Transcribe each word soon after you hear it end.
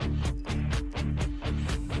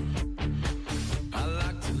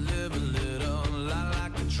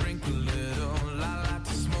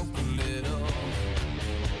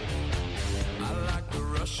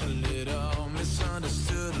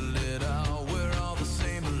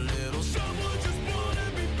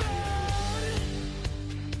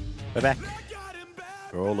We're back.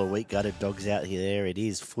 For all the weak-gutted dogs out here, it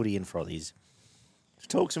is Footy and Frothies. Let's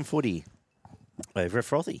talk some footy over a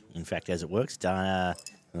Frothy, in fact, as it works. I'm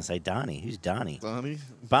going to say Darnie. Who's Darnie?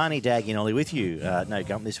 Barney Daginolli with you. No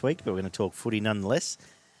Gump this week, but we're going to talk footy nonetheless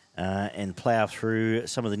and plough through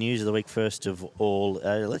some of the news of the week. First of all,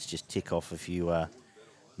 let's just tick off a few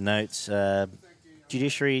notes.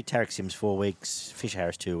 Judiciary, Tarek Sims 4 weeks, Fisher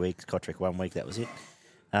Harris 2 weeks, Kotrick 1 week, that was it.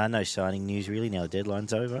 No signing news really. Now the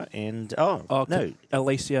deadline's over, and no,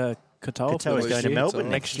 Alicia Katoa Katoa's going to Melbourne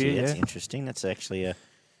next year. That's interesting. That's actually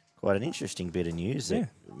quite an interesting bit of news. That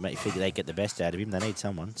may figure they get the best out of him. They need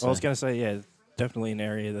someone. So. I was going to say, definitely an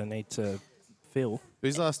area they need to fill.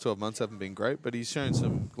 His last 12 months haven't been great, but he's shown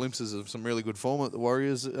some glimpses of some really good form at the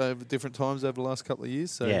Warriors over different times over the last couple of years.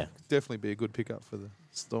 So definitely be a good pickup for the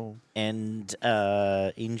Storm. And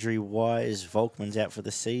injury-wise, Volkman's out for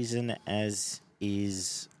the season, as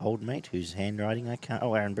is old mate, whose handwriting I can't...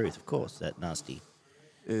 Oh, Aaron Booth, of course, that nasty...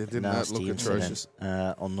 Didn't that look atrocious?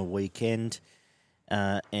 On the weekend.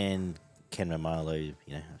 And Ken Mamalo,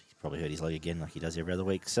 he's probably hurt his leg again like he does every other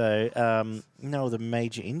week. So, no other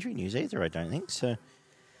major injury news either, I don't think. So,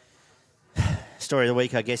 story of the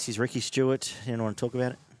week, I guess, is Ricky Stewart. Anyone want to talk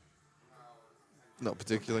about it? Not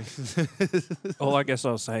particularly. All I guess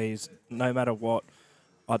I'll say is, no matter what,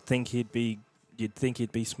 you'd think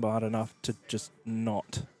he'd be smart enough to just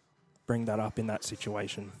not bring that up in that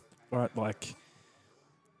situation, right? Like,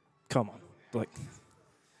 come on, like.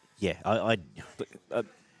 Yeah, I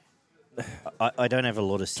don't have a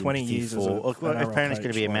lot of sympathy 20 years for. Apparently, it's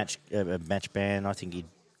going to be a match ban. I think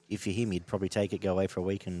if you're him, you'd probably take it, go away for a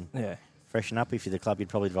week, and freshen up. If you're the club, you'd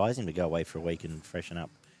probably advise him to go away for a week and freshen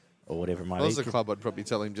up, or whatever it might be. If I was the club, I'd probably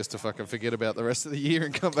tell him just to fucking forget about the rest of the year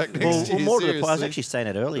and come back next year. More to the point, I was actually saying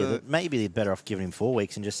it earlier that maybe they're better off giving him 4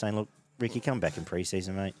 weeks and just saying, "Look, Ricky, come back in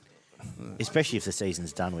pre-season, mate." Especially if the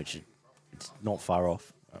season's done, which it's not far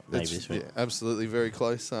off. Maybe this week. Yeah, absolutely, very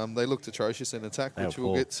close. They looked atrocious in attack, which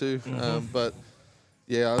we'll get to. Mm-hmm. But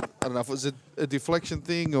yeah, I don't know if it was a deflection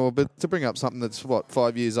thing but to bring up something that's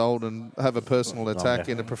 5 years old and have a personal attack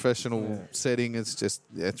in a professional setting, it's just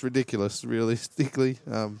it's ridiculous. Realistically,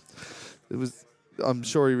 I'm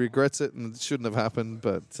sure he regrets it and it shouldn't have happened.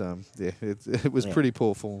 But it was pretty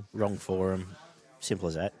poor form. Wrong for him. Simple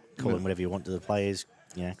as that. Call him whatever you want to the players.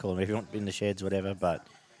 Call him whatever you want in the sheds, whatever. But.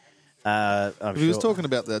 He was talking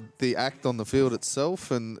about the act on the field itself,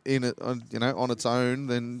 and in it, on its own,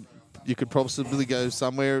 then you could possibly go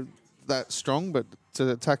somewhere that strong. But to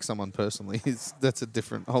attack someone personally, that's a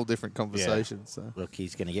whole different conversation. Yeah. So look,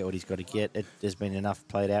 he's going to get what he's got to get. There's been enough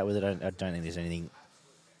played out with it. I don't think there's anything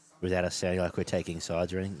without us sounding like we're taking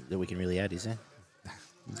sides or anything that we can really add, is there?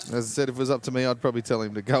 As I said, if it was up to me, I'd probably tell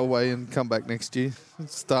him to go away and come back next year.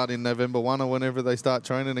 Start in November 1 or whenever they start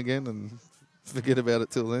training again, and forget about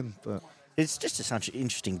it till then. But it's just such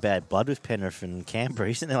interesting bad blood with Penrith and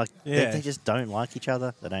Canberra, isn't it? Like they just don't like each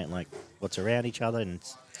other. They don't like what's around each other. And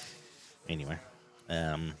anyway,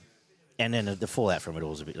 and then the fallout from it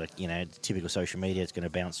all is a bit like typical social media. It's going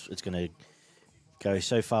to bounce. It's going to go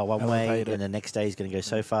so far one way, and the next day is going to go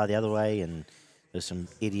so far the other way. And there's some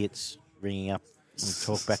idiots ringing up and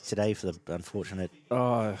talk back today for the unfortunate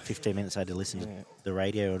 15 minutes I had to listen to the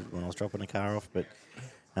radio when I was dropping the car off, but.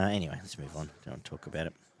 Anyway, let's move on. Don't want to talk about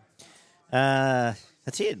it.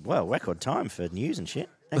 That's it. Well, record time for news and shit.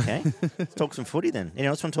 Okay. Let's talk some footy then.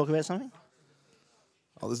 Anyone else want to talk about something?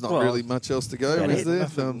 Oh, there's not really much else to go, is there?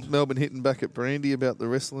 Melbourne hitting back at Brandy about the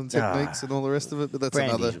wrestling techniques and all the rest of it, but that's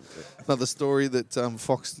another story that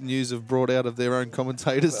Fox News have brought out of their own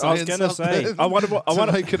commentators. I was going to say, I wonder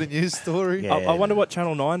to make it a news story. Yeah. I wonder what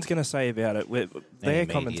Channel 9's going to say about it with their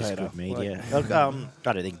commentator. Good media. Look, I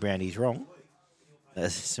don't think Brandy's wrong.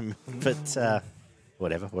 But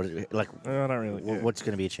whatever. I don't really. What's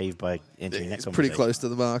going to be achieved by entering that conversation? It's pretty close to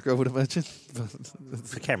the mark, I would imagine.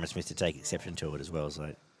 For Cameron Smith to take exception to it as well,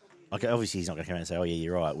 so obviously he's not going to come out and say, "Oh yeah,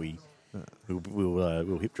 you're right.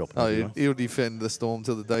 We'll hip drop." He'll defend the Storm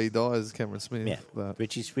till the day he dies, Cameron Smith. Yeah, but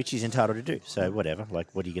which he's entitled to do. So whatever. Like,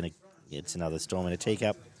 what are you going to? It's another Storm in a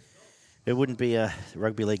teacup. It wouldn't be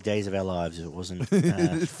rugby league days of our lives if it wasn't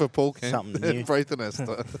for Paul Kent, something new. Braithen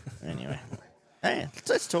Esther. Anyway. Hey,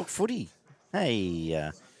 let's talk footy. Hey,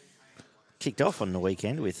 kicked off on the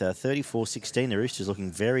weekend with 34-16. The Roosters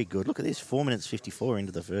looking very good. Look at this, 4 minutes 54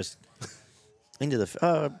 into the first.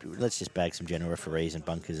 Let's just bag some general referees and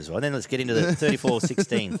bunkers as well. And then let's get into the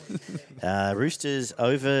 34-16. Roosters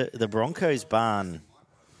over the Broncos barn.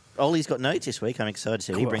 Ollie's got notes this week. I'm excited to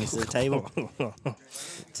see what he brings to the table.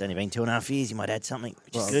 It's only been 2.5 years. You might add something,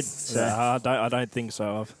 which is good. So. I don't think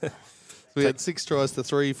so. We had 6 tries to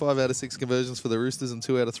 3, 5 out of 6 conversions for the Roosters and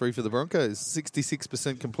 2 out of 3 for the Broncos.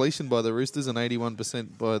 66% completion by the Roosters and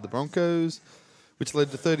 81% by the Broncos, which led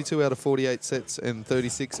to 32 out of 48 sets and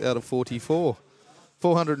 36 out of 44.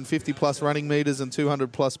 450 plus running metres and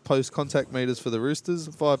 200 plus post-contact metres for the Roosters.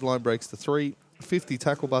 5 line breaks to 3, 50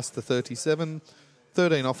 tackle busts to 37,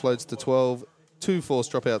 13 offloads to 12, 2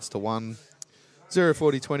 forced dropouts to 1. 0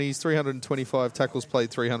 40-20s, 325 tackles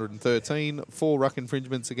played, 313. 4 ruck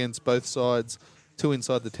infringements against both sides, 2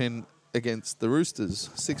 inside the 10 against the Roosters.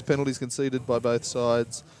 6 penalties conceded by both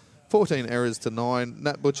sides, 14 errors to 9.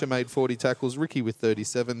 Nat Butcher made 40 tackles, Ricky with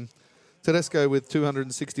 37. Tedesco with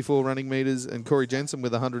 264 running metres and Corey Jensen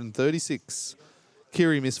with 136.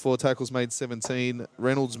 Keary missed 4 tackles, made 17.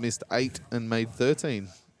 Reynolds missed 8 and made 13.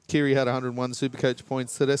 Keary had 101 Supercoach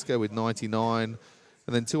points, Tedesco with 99.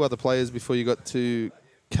 And then 2 other players before you got to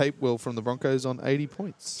Capewell from the Broncos on 80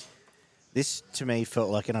 points. This, to me, felt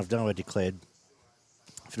like, and I've I declared,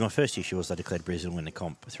 for my first issue was I declared Brisbane win the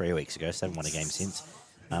comp 3 weeks ago, so I haven't won a game since.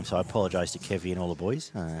 So I apologise to Kevy and all the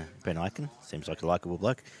boys. Ben Eichen, seems like a likeable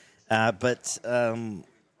bloke. But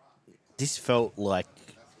this felt like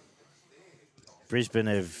Brisbane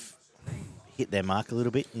have hit their mark a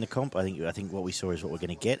little bit in the comp. I think what we saw is what we're going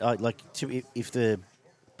to get. If the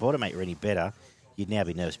bottom 8 were any better, you'd now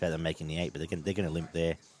be nervous about them making the 8, but they're going to limp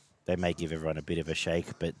there. They may give everyone a bit of a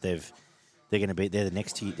shake, but they're the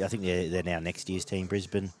next year. I think they're now next year's team.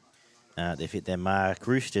 Brisbane, they've hit their mark.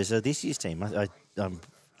 Roosters are this year's team. I'm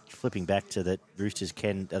flipping back to that. Roosters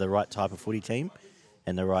are the right type of footy team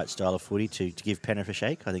and the right style of footy to give Penrith a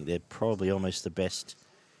shake. I think they're probably almost the best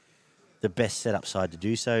set up side to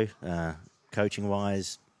do so, coaching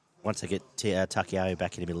wise. Once they get Takiao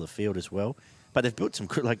back in the middle of the field as well. But they've built some,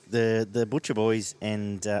 like the Butcher boys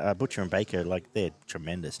and Butcher and Baker, like they're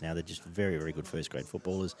tremendous now. They're just very, very good first-grade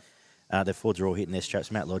footballers. Their forwards are all hitting their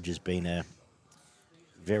straps. Matt Lodge has been a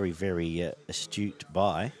very, very astute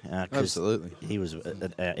buy. Absolutely. He was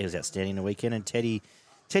outstanding the weekend. And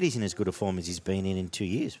Teddy's in as good a form as he's been in 2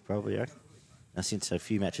 years, probably, I reckon, since a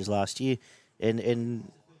few matches last year. And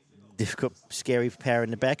they've got scary power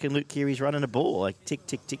in the back, and Luke Keary's running the ball. Like, tick,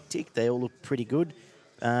 tick, tick, tick. They all look pretty good.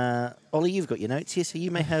 Ollie, you've got your notes here, so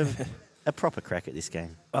you may have a proper crack at this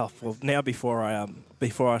game. Oh, well, now before I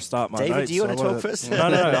start my David, notes... do you want to talk first? No.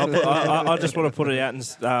 I just want to put it out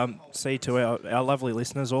and see to our lovely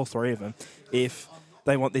listeners, all 3 of them, if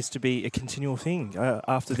they want this to be a continual thing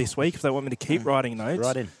after this week, if they want me to keep writing notes.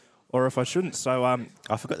 Right in. Or if I shouldn't. So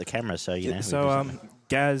I forgot the camera, so you know. So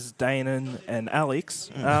Gaz, Danon, and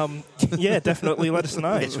Alex, yeah, definitely let us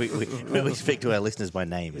know. Yes, we speak to our listeners by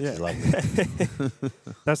name, which is lovely.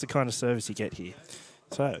 That's the kind of service you get here.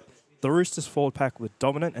 So, the Roosters forward pack were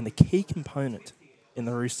dominant and the key component in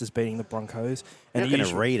the Roosters beating the Broncos. And you're going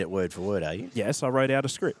to read it word for word, are you? Yes, I wrote out a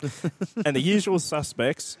script. And the usual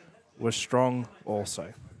suspects were strong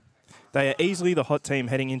also. They are easily the hot team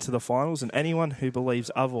heading into the finals, and anyone who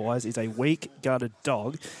believes otherwise is a weak-gutted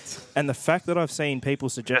dog. And the fact that I've seen people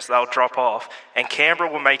suggest they'll drop off and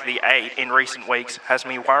Canberra will make the 8 in recent weeks has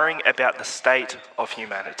me worrying about the state of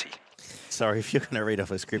humanity. Sorry, if you're going to read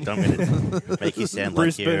off a script, I'm going to make you sound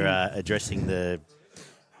like you're addressing the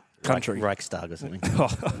country Reichstag or something.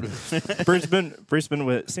 Brisbane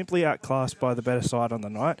were simply outclassed by the better side on the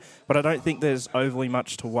night, but I don't think there's overly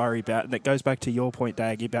much to worry about. And it goes back to your point,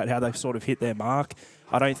 Daggy, about how they've sort of hit their mark.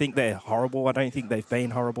 I don't think they're horrible. I don't think they've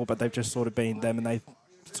been horrible, but they've just sort of been them, and they've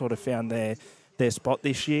sort of found their spot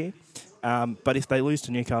this year. But if they lose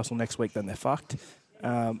to Newcastle next week, then they're fucked.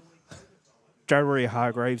 Joe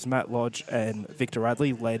Rory-Hargreaves, Matt Lodge and Victor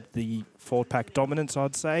Radley led the forward pack dominance,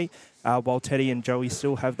 I'd say, while Teddy and Joey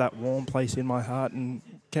still have that warm place in my heart and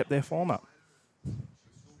kept their form up.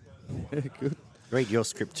 Yeah, good. Read your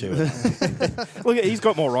script too. Look, he's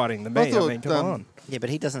got more writing than me. I mean, come on. Yeah, but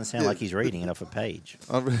he doesn't sound like he's reading it off a page.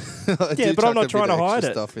 But I'm not trying to hide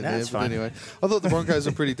it. Stuff in there, but anyway, I thought the Broncos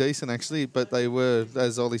were pretty decent, actually, but they were,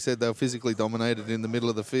 as Ollie said, they were physically dominated in the middle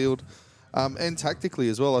of the field. And tactically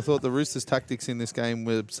as well. I thought the Roosters' tactics in this game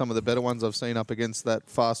were some of the better ones I've seen up against that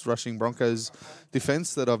fast-rushing Broncos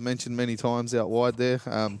defence that I've mentioned many times out wide there.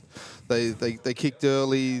 They kicked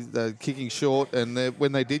early, they're kicking short, and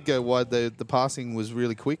when they did go wide, the passing was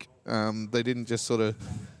really quick. They didn't just sort of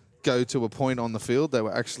go to a point on the field. They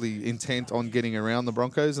were actually intent on getting around the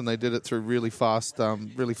Broncos, and they did it through really fast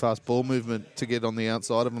ball movement to get on the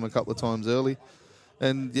outside of them a couple of times early.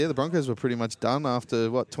 And, yeah, the Broncos were pretty much done after,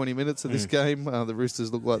 20 minutes of this game. The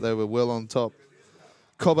Roosters looked like they were well on top.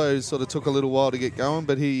 Cobbo sort of took a little while to get going,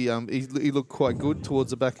 but he looked quite good towards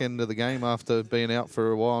the back end of the game after being out for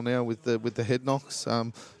a while now with the head knocks.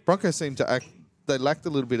 Broncos seemed to they lacked a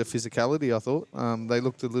little bit of physicality, I thought. They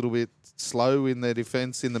looked a little bit slow in their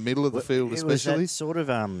defence in the middle of the field, especially. It was that sort of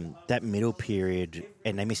that middle period,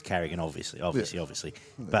 and they missed Carrigan, obviously.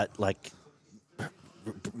 But, like,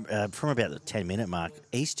 from about the 10-minute mark,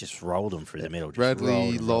 he's just rolled them through the middle.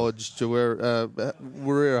 Bradley, Lodge,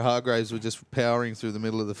 Warrior Hargraves were just powering through the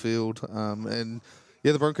middle of the field. And,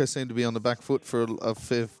 the Broncos seemed to be on the back foot for a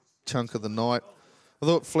fair chunk of the night. I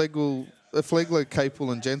thought Flegler, Capel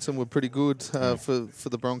and Jensen were pretty good for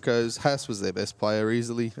the Broncos. Haas was their best player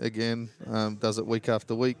easily, again, does it week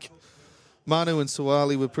after week. Manu and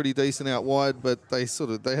Suwali were pretty decent out wide, but they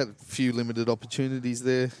had a few limited opportunities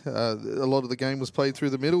there. A lot of the game was played through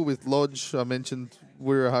the middle with Lodge. I mentioned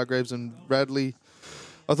Warrior Hargraves and Bradley.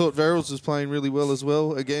 I thought Verrills was playing really well as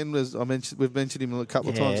well. Again, as I mentioned, we've mentioned him a couple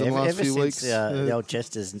of times in the last few weeks. The old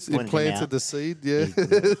Chester's planted the seed. Yeah,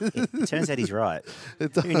 it turns out he's right.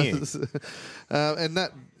 It does. Who knew? And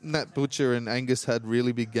Nat Butcher and Angus had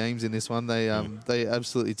really big games in this one. They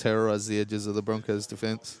absolutely terrorised the edges of the Broncos'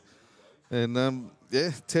 defence. And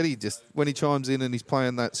Teddy just when he chimes in and he's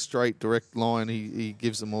playing that straight direct line, he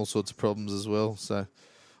gives them all sorts of problems as well. So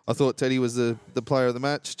I thought Teddy was the player of the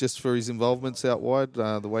match just for his involvements out wide,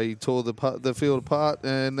 the way he tore the field apart.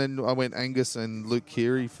 And then I went Angus and Luke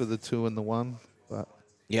Keary for the 2 and the 1. But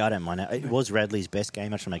I don't mind it. It was Radley's best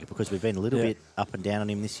game. I should make it because we've been a little bit up and down on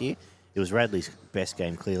him this year. It was Radley's best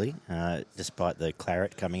game, clearly, despite the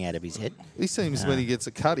claret coming out of his head. He seems, when he gets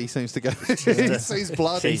a cut, he seems to go... he sees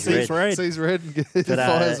blood, sees red and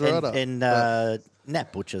fires right up. And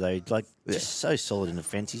Nat Butcher, though, just so solid in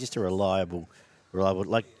defence. He's just a reliable...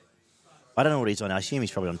 Like, I don't know what he's on. I assume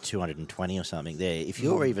he's probably on 220 or something there. If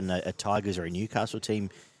you're even a Tigers or a Newcastle team...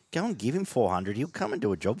 Go and give him 400. He'll come and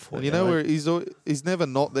do a job for you. You know where he's never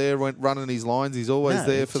not there running his lines. He's always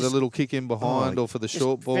there for the little kick in behind or for the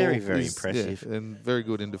short ball. Very, very impressive. Yeah, and very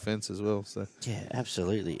good in defence as well. So yeah,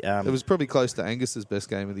 absolutely. It was probably close to Angus's best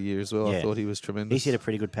game of the year as well. I thought he was tremendous. He's hit a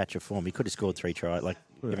pretty good patch of form. He could have scored 3 tries. Like,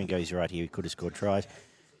 Evan goes right here, he could have scored tries.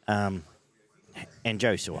 And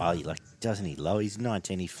Joe Suwali, doesn't he low? He's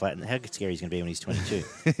 19, he's flat. How scary he's going to be when he's 22?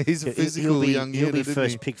 He's a physical young He'll be unit,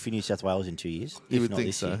 first pick for New South Wales in 2 years. You would not think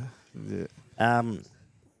this so. year. Yeah.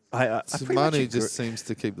 Manu just seems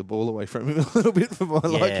to keep the ball away from him a little bit for my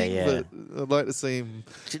liking, but I'd like to see him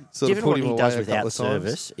sort of put him away does a without couple of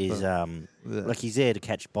service times. Is he's there to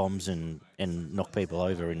catch bombs and knock people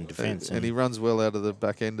over in defence. And he runs well out of the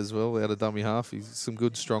back end as well, out of dummy half. He's some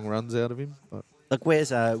good strong runs out of him. But.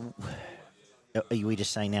 Where's are we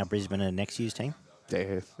just saying now Brisbane are next year's team?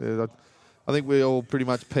 Yeah. I think we all pretty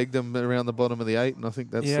much pegged them around the bottom of the 8, and I think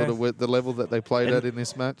that's sort of the level that they played at in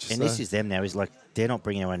this match. And this is them now. Is they're not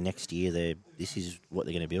bringing anyone next year. This is what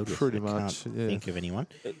they're going to build with. Pretty much. Can't think of anyone.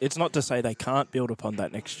 It's not to say they can't build upon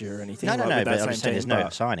that next year or anything. No. But I'm just saying there's no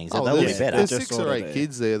signings. They'll be better. There's 6 or 8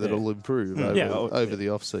 kids there that'll improve over the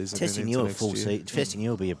off season. Testing you a full season. Testing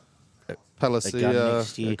you will be a Palacia,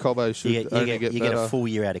 next year. Cobbo should only get better. You get a full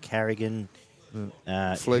year out of Carrigan.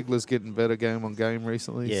 Flegler's getting better game on game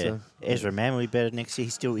recently. Yeah, so. Ezra Mann will be better next year.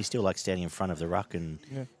 He still likes standing in front of the ruck and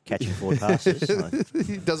catching forward passes.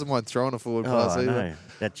 He doesn't mind throwing a forward pass either.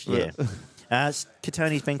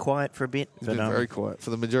 Katoni's been quiet for a bit. He's been very quiet for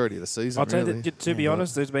the majority of the season. I'll tell you that, to be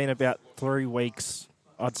honest, there's been about 3 weeks,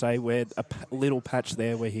 I'd say, where a little patch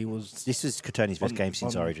there where he was... This is Katoni's best game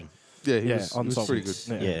since Origin. Yeah, he was pretty good.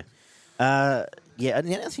 Yeah. And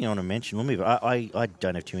the other thing I want to mention, I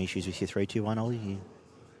don't have too many issues with your 3-2-1, Ollie.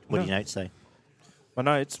 What do your notes say? My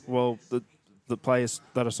notes, the players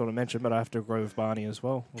that I sort of mentioned, but I have to agree with Barney as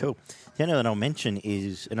well. Cool. The other one I'll mention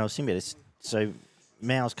is, and I was thinking about this, so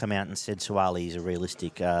Mal's come out and said Suwali is a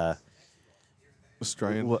realistic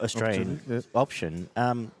Australian option.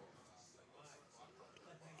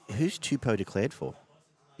 Who's Tupou declared for?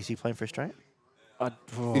 Is he playing for Australia?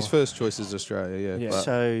 His first choice is Australia, yeah.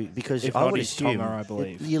 So, because I would assume Tonga, I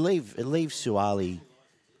believe. It leaves Suwali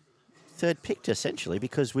third picked, essentially,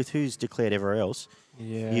 because with who's declared everywhere else,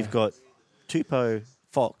 you've got Tupou,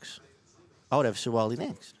 Fox. I would have Suwali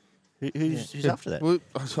next. Who's after that? Well,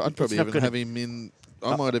 I'd probably even have him in...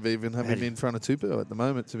 I might have even have him in front of Tupou at the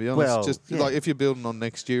moment, to be honest. Well, if you're building on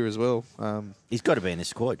next year as well. He's got to be in the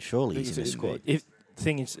squad, surely he's in the squad. The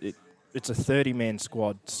thing is, it's a 30-man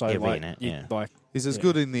squad, so he's as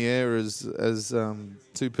good in the air as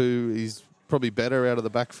Tupou. He's probably better out of the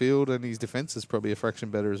backfield, and his defence is probably a fraction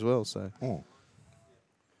better as well. So,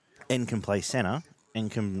 and can play centre,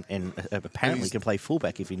 and apparently can play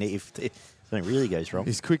fullback if something really goes wrong.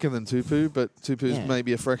 He's quicker than Tupou, but Tupou's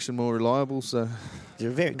maybe a fraction more reliable. So,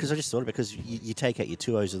 because I just thought because you take out your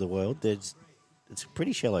Tuos of the world, there's it's a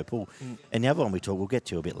pretty shallow pool. And the other one we'll get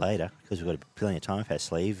to a bit later because we've got plenty of time up our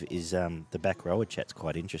sleeve, is the back rower chat's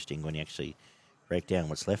quite interesting when you actually break down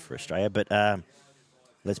what's left for Australia. But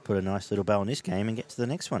let's put a nice little bow on this game and get to the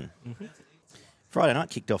next one. Mm-hmm. Friday night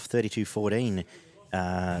kicked off 32-14.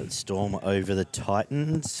 Storm over the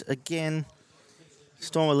Titans again.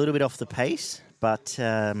 Storm a little bit off the pace, but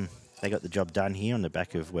they got the job done here on the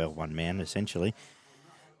back of, well, one man, essentially.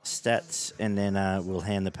 Stats, and then we'll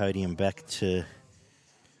hand the podium back to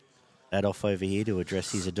Adolf over here to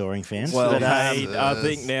address his adoring fans. Well, but, I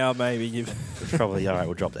think now maybe you've... Probably, all right,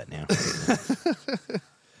 we'll drop that now.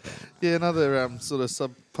 Yeah, another sort of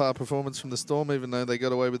subpar performance from the Storm, even though they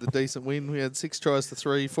got away with a decent win. We had 6 tries to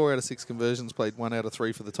 3, 4 out of 6 conversions, played 1 out of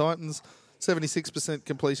 3 for the Titans. 76%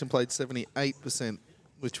 completion, played 78%,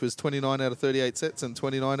 which was 29 out of 38 sets and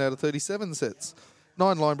 29 out of 37 sets.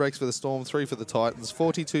 9 line breaks for the Storm, 3 for the Titans.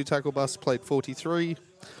 42 tackle busts, played 43.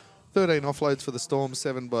 13 offloads for the Storm,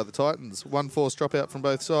 7 by the Titans. 1 forced dropout from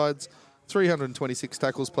both sides. 326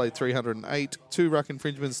 tackles, played 308. 2 ruck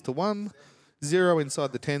infringements to 1. 0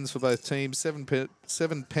 inside the 10s for both teams.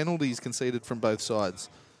 7 penalties conceded from both sides.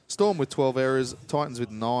 Storm with 12 errors, Titans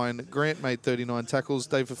with 9. Grant made 39 tackles.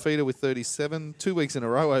 Dave Fafita with 37. 2 weeks in a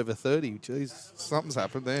row over 30. Jeez, something's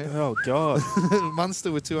happened there. Oh, God.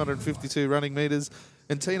 Munster with 252 running metres.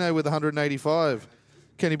 And Tino with 185.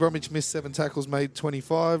 Kenny Bromwich missed 7 tackles, made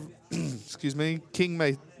 25. Excuse me. King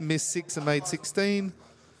missed 6 and made 16.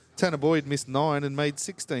 Tanner Boyd missed 9 and made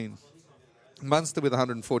 16. Munster with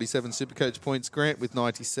 147 Supercoach points. Grant with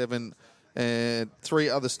 97. And 3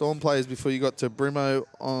 other Storm players before you got to Brimo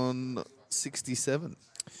on 67.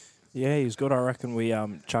 Yeah, he's good. I reckon we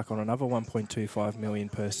chuck on another 1.25 million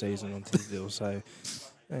per season onto the deal. So,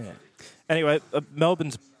 yeah. Anyway,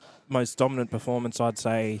 Melbourne's most dominant performance, I'd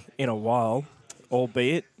say, in a while,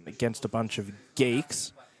 albeit against a bunch of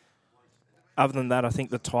geeks. Other than that, I think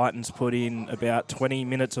the Titans put in about 20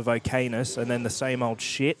 minutes of okayness and then the same old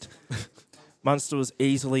shit. Munster was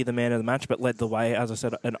easily the man of the match, but led the way. As I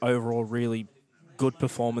said, an overall really good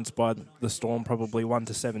performance by the Storm, probably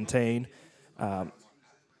 1-17. The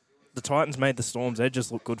Titans made the Storm's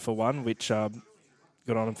edges look good for one, which good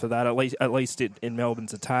on them for that. At least in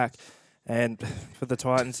Melbourne's attack. And for the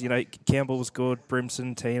Titans, you know, Campbell was good,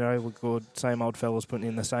 Brimson, Tino were good. Same old fellas putting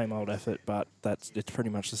in the same old effort, but it's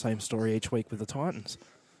pretty much the same story each week with the Titans.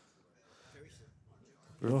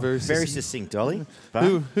 Very succinct, Ollie.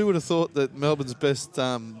 Who would have thought that Melbourne's best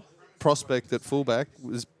prospect at fullback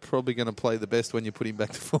was probably going to play the best when you put him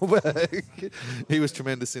back to fullback? He was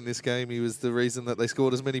tremendous in this game. He was the reason that they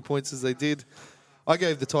scored as many points as they did. I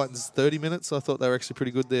gave the Titans 30 minutes. I thought they were actually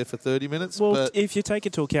pretty good there for 30 minutes. Well, but if you take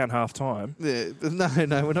into account half-time... Yeah,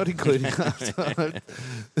 no, we're not including half-time.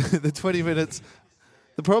 The 20 minutes...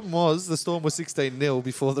 The problem was the Storm was 16-0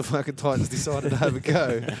 before the fucking Titans decided to have a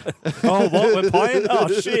go. Oh, what? We're playing? Oh,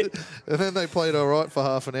 shit. And then they played all right for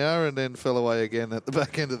half an hour and then fell away again at the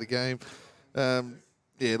back end of the game.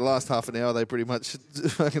 The last half an hour they pretty much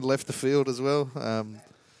fucking left the field as well.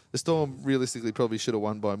 The Storm realistically probably should have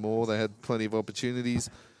won by more. They had plenty of opportunities.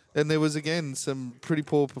 And there was, again, some pretty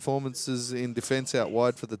poor performances in defence out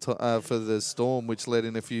wide for the Storm, which led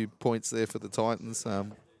in a few points there for the Titans.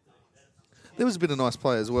 There was a bit of nice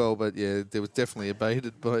play as well, but yeah, there was definitely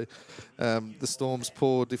abated by the Storm's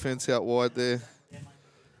poor defence out wide there.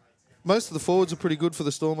 Most of the forwards are pretty good for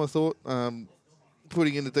the Storm, I thought.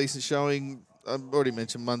 Putting in a decent showing. I've already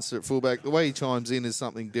mentioned Munster at fullback. The way he chimes in is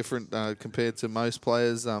something different compared to most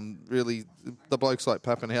players. Really, the blokes like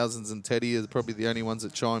Pappenhausen's and Teddy are probably the only ones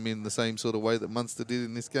that chime in the same sort of way that Munster did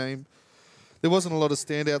in this game. There wasn't a lot of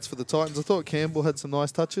standouts for the Titans. I thought Campbell had some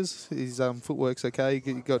nice touches. His footwork's okay.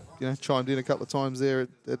 He got chimed in a couple of times there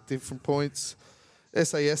at different points.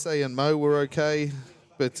 SASA and Mo were okay,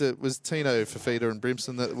 but it was Tino, Fafita and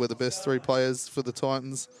Brimson that were the best 3 players for the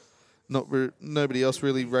Titans. Nobody else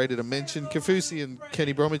really rated a mention. Kafusi and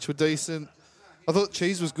Kenny Bromwich were decent. I thought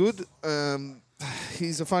Cheese was good.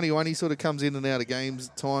 He's a funny one. He sort of comes in and out of games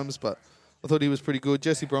at times, but I thought he was pretty good.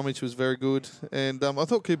 Jesse Bromwich was very good. And I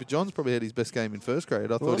thought Cooper Johns probably had his best game in first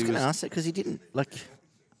grade. I was going to ask that because he didn't,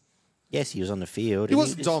 yes, he was on the field. He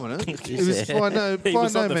wasn't dominant. He was by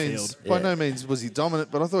no means was he dominant,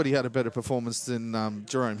 but I thought he had a better performance than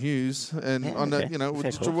Jerome Hughes. And it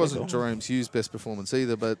wasn't Jerome Hughes' best performance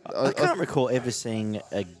either. But I can't recall ever seeing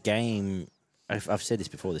a game, I've said this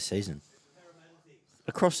before this season,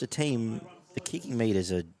 across the team, the kicking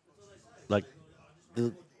meters are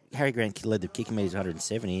Harry Grant led the kicking meters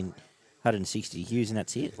 170 and 160 Hughes, and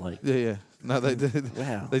that's it. Yeah. No, they did.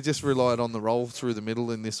 Wow. They just relied on the roll through the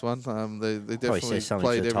middle in this one. They definitely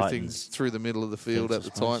played everything through the middle of the field at the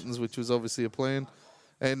Titans, which was obviously a plan.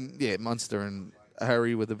 And yeah, Munster and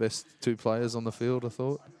Harry were the best two players on the field, I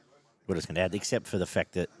thought. What I was going to add, except for the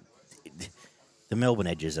fact that the Melbourne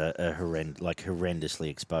Edges are horrendously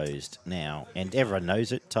exposed now, and everyone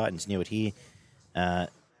knows it. Titans knew it here.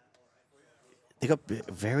 They got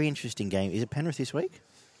a very interesting game. Is it Penrith this week?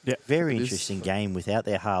 Yeah. Very interesting game without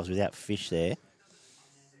their halves, without Fish there.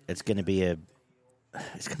 It's going to be a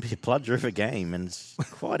plunger of a game, and it's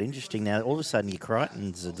quite interesting. Now, all of a sudden, your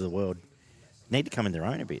Crichtons of the world need to come in their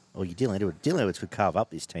own a bit, or your Dylan Edwards. Dylan Edwards could carve up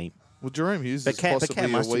this team. Well, Jerome Hughes is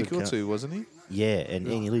possibly a week or two, wasn't he? Yeah, and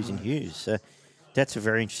you're losing Hughes. So that's a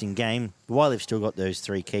very interesting game. While they've still got those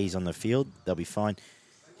three keys on the field, they'll be fine.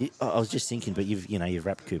 I was just thinking, but you've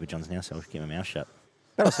wrapped Cooper Johns now, so I'll keep my mouth shut.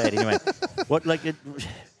 But I'll say it anyway.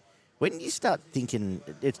 When you start thinking,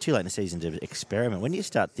 it's too late in the season to experiment. When you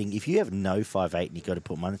start thinking, if you have no 5'8" and you've got to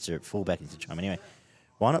put Munster at fullback into time anyway,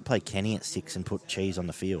 why not play Kenny at 6 and put Cheese on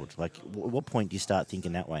the field? Like, at what point do you start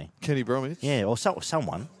thinking that way? Kenny Bromwich? Yeah, or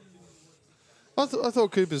someone. I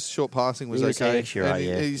thought Cooper's short passing was okay.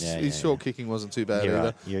 His short kicking wasn't too bad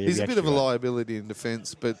either. He's a bit of a liability in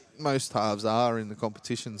defence, but most halves are in the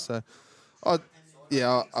competition. So, I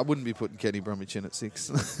wouldn't be putting Kenny Bromwich in at 6.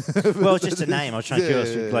 Well, it's just a name. I was trying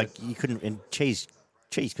to like you couldn't. And Cheese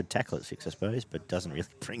could tackle at 6, I suppose, but doesn't really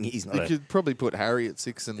bring. He's not. You could probably put Harry at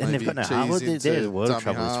 6 and maybe they've got no Cheese into they're the world of dummy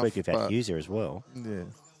trouble half, this week without Hughes there as well. Yeah.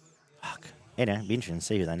 Fuck. Anyway, it'd be interesting to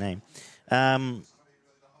see who they name.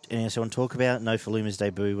 So on talk about Nofaluma's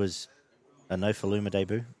debut was a Nofaluma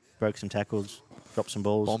debut. Broke some tackles, dropped some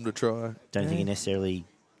balls. Bombed a try. Don't think he necessarily.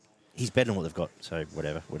 He's better than what they've got. So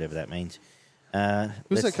whatever that means. He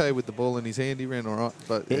was okay with the ball in his hand. He ran all right,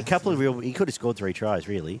 but a couple of he could have scored 3 tries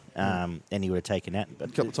really, and he would have taken that. But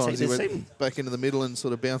a couple of times he went back into the middle and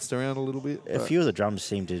sort of bounced around a little bit. A few of the drums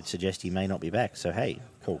seem to suggest he may not be back. So hey,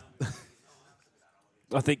 cool.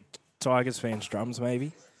 I think Tigers fans' drums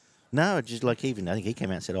maybe. No, just like I think he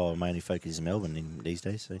came out and said, "Oh, my only focus is Melbourne these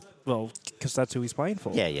days." So. Well, because that's who he's playing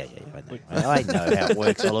for. Yeah. I know how it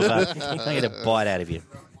works, Oliver. I'm going to bite out of you.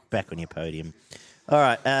 Back on your podium. All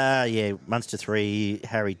right. Munster 3,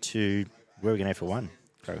 Harry 2. Where are we going to go for 1?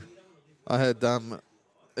 Bro. I had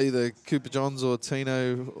either Cooper Johns or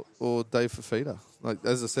Tino or Dave Fafita. Like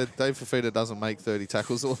as I said, Dave Fafita doesn't make 30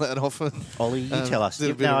 tackles all that often. Ollie, you tell us.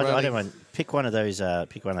 I don't want. Pick one of those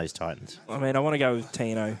Titans. I mean, I want to go with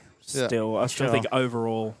Tino. Still, I still think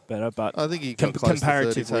overall better, but I think he got close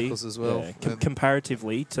comparatively to 30 tackles as well. Yeah,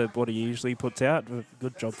 comparatively to what he usually puts out,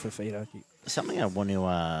 good job for Fafita. Something I want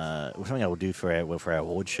to, something I will do for our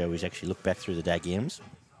award show is actually look back through the DAG-EMs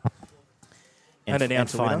and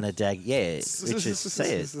find the DAG. Yeah, which is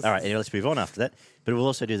say it. All right, anyway, let's move on after that. But we'll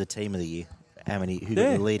also do the team of the year. Who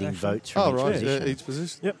got the leading votes from each position? Each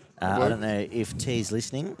position. Yep. I don't know if T's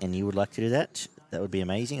listening and you would like to do that. That would be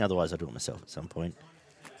amazing. Otherwise, I'll do it myself at some point.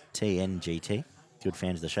 TNGT. Good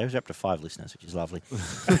fans of the show. We're up to 5 listeners, which is lovely.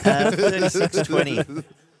 36-20.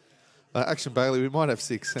 Action Bailey, we might have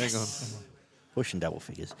 6. Hang on. Pushing double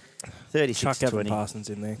figures. 36-20. Chuck Evan Parsons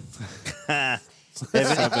in there.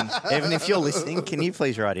 Evan, if you're listening, can you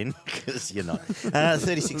please write in? Because you're not.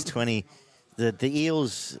 36-20. The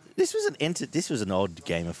Eels. This was an odd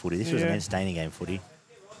game of footy. This was an entertaining game of footy.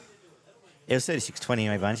 It was 36-20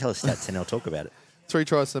 anyway, Barney. Tell us stats and I'll talk about it. 3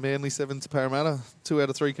 tries to Manly, 7 to Parramatta. 2 out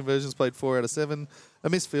of 3 conversions played 4 out of 7. A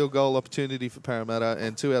missed field goal opportunity for Parramatta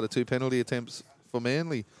and 2 out of 2 penalty attempts for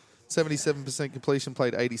Manly. 77% completion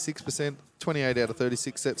played 86%. 28 out of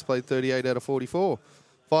 36 sets played 38 out of 44.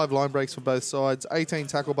 5 line breaks for both sides. 18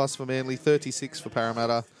 tackle busts for Manly, 36 for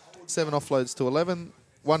Parramatta. 7 offloads to 11.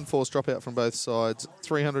 1 forced dropout from both sides.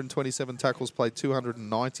 327 tackles played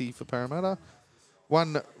 290 for Parramatta.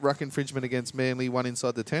 1 ruck infringement against Manly, 1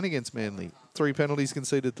 inside the 10 against Manly. 3 penalties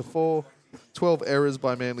conceded to 4. 12 errors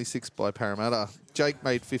by Manly, 6 by Parramatta. Jake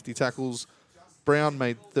made 50 tackles. Brown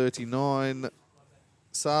made 39.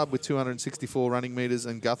 Saab with 264 running metres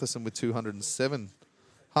and Gutherson with 207.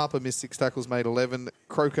 Harper missed 6 tackles, made 11.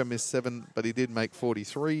 Croker missed 7, but he did make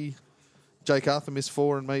 43. Jake Arthur missed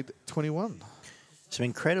 4 and made 21. Some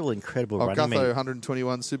incredible running. Gutho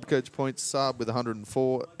 121 Supercoach points, Saab with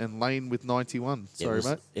 104, and Lane with 91. Sorry,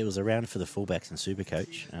 mate. It was around for the fullbacks in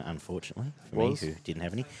Supercoach, unfortunately, for me, who didn't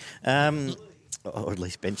have any. Or at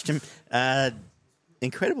least benched him.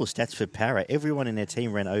 Incredible stats for Para. Everyone in their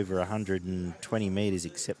team ran over 120 metres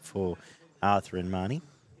except for Arthur and Marnie.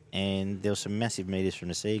 And there were some massive metres from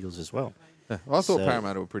the Seagulls as well. Yeah, I thought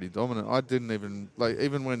Parramatta were pretty dominant. I didn't even,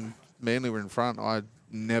 even when Manly were in front, I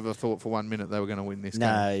never thought for 1 minute they were going to win this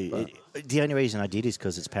game. No, the only reason I did is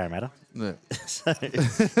because it's Parramatta. Yeah. So,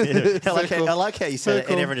 I like how you said it,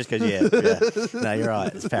 and everyone just goes, yeah. No, you're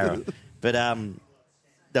right, it's Para. But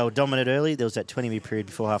they were dominant early. There was that 20-minute period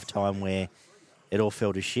before half-time where it all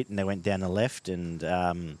fell to shit and they went down the left. And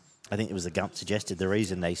I think it was the Gump suggested the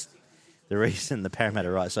reason the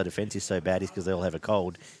Parramatta right side defence is so bad is because they all have a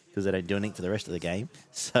cold because they don't do anything for the rest of the game.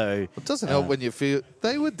 So it doesn't help when you feel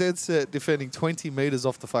they were dead set defending 20 metres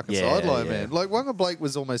off the fucking sideline, man. Like Wanga Blake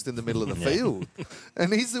was almost in the middle of the field,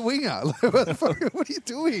 and he's the winger. Like, what are you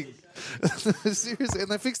doing? Seriously, and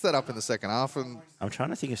they fixed that up in the second half. And I'm trying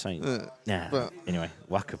to think of something. Anyway,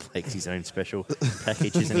 Waka Blake's his own special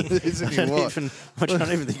package, isn't he? I'm trying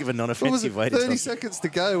to even think of a non-offensive way to 30 seconds to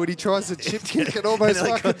go when he tries to chip kick and almost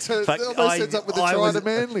ends up with a try to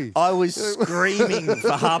Manly. I was screaming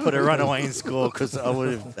for Harper to run away and score because I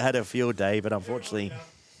would have had a field day, but unfortunately,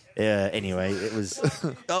 anyway, it was.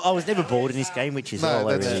 I was never bored in this game, which is all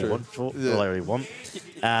I really want.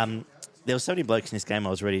 There were so many blokes in this game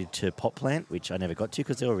I was ready to pot plant, which I never got to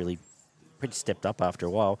because they were really pretty stepped up after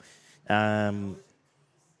a while. I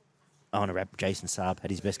want to wrap Jason Saab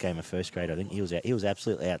had his best game of first grade. I think he was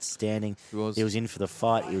absolutely outstanding. He was in for the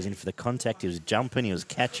fight. He was in for the contact. He was jumping. He was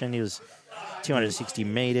catching. He was 260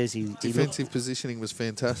 metres. Defensive positioning was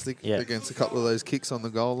fantastic against a couple of those kicks on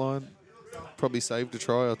the goal line. Probably saved a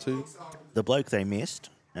try or two. The bloke they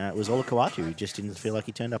missed was Ola Kawatu. He just didn't feel like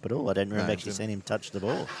he turned up at all. I don't remember actually seeing him touch the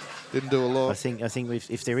ball. Didn't do a lot. I think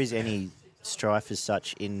if there is any strife as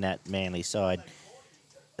such in that Manly side,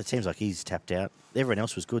 it seems like he's tapped out. Everyone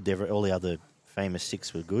else was good. All the other famous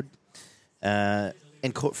six were good. And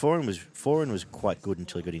Foran was quite good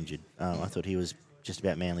until he got injured. I thought he was just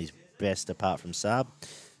about Manly's best apart from Saab.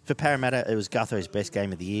 For Parramatta, it was Gutho's best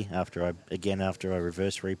game of the year after I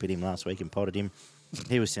reverse reaped him last week and potted him.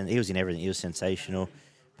 He was in everything. He was sensational.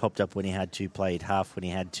 Popped up when he had to, played half when he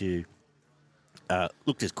had to.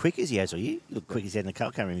 Looked as quick as he has all year. Looked quick as he had in the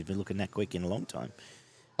cup. Can't remember he's been looking that quick in a long time.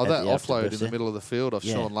 Oh, that offload in the middle of the field off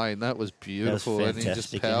Sean Lane, that was beautiful. That was fantastic. And he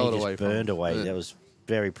just powered away from it. Burned away. Yeah. That was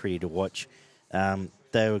very pretty to watch.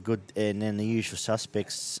 They were good. And then the usual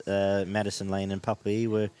suspects, Madison Lane and Papi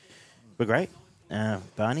were great.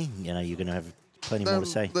 Barney, you're going to have plenty more to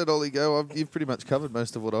say. Let Ollie go. You've pretty much covered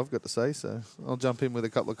most of what I've got to say, so I'll jump in with a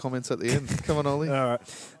couple of comments at the end. Come on, Ollie. All right.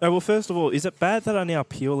 No, well, first of all, is it bad that I now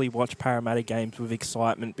purely watch Parramatta games with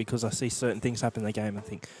excitement because I see certain things happen in the game and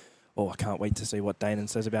think, oh, I can't wait to see what Danon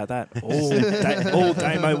says about that. Oh,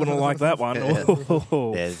 Damo wouldn't like that one.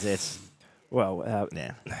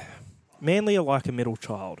 Manly are like a middle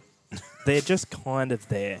child. They're just kind of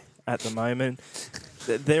there at the moment.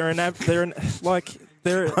 I'm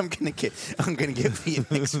gonna get for you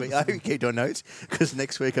next week. I hope you keep your notes because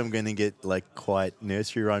next week I'm gonna get like quiet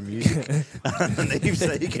nursery rhyme music underneath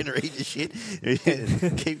so you can read the shit.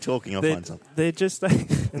 Keep talking. I'll find something. They're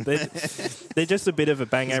just a bit of a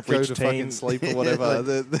bang average go to team. Fucking sleep or whatever. I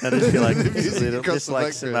just feel like just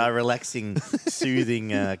like some relaxing,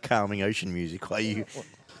 soothing, calming ocean music while you.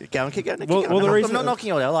 Keep going. I'm not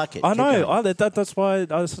knocking on it. I like it. I know. That's why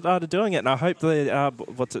I started doing it, and I hope that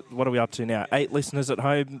what are we up to now? 8 listeners at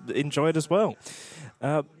home enjoy it as well.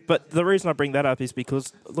 But the reason I bring that up is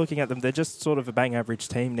because looking at them, they're just sort of a bang average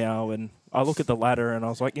team now, and I look at the ladder and I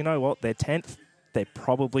was like, you know what? They're 10th. They're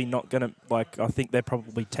probably not going to I think they're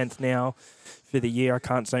probably 10th now for the year. I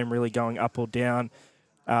can't say I'm really going up or down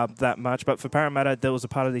that much. But for Parramatta, there was a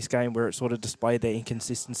part of this game where it sort of displayed their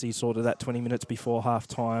inconsistency, sort of that 20 minutes before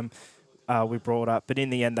half-time we brought up. But in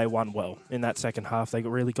the end, they won well in that second half. They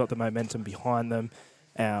really got the momentum behind them.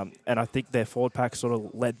 And I think their forward pack sort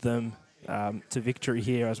of led them to victory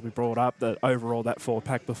here, as we brought up. That overall, that forward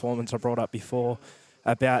pack performance I brought up before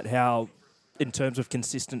about how, in terms of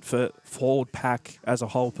consistent for forward pack as a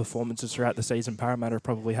whole performances throughout the season, Parramatta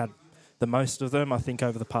probably had the most of them. I think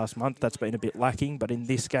over the past month that's been a bit lacking, but in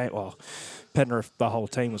this game, Penrith, the whole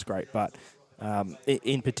team was great, but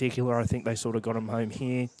in particular, I think they sort of got them home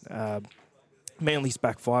here. Manly's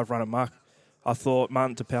back 5 run amok. I thought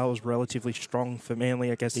Martin Tapau was relatively strong for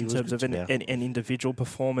Manly, I guess, in terms of an individual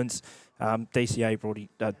performance. DCE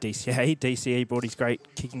brought his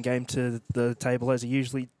great kicking game to the table as he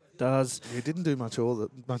usually does. He didn't do much else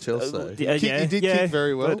though. He did kick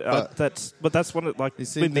very well, but that's one of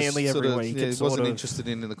with Manly every week. He wasn't interested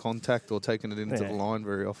in the contact or taking it into the line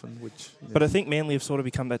very often. But I think Manly have sort of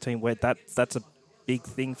become that team where that's a big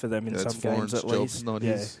thing for them in some games at least. Not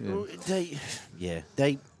his. They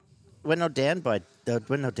when they're down by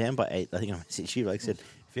 8. I think she said.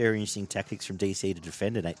 Very interesting tactics from DC to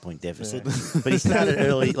defend an 8-point deficit. Yeah. But he started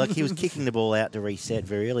early, like he was kicking the ball out to reset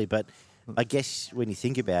very early. But I guess when you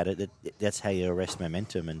think about it, that's how you arrest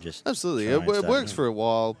momentum and just... Absolutely. It works for a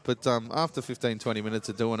while, but after 15, 20 minutes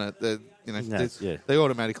of doing it, they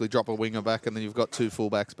automatically drop a winger back and then you've got 2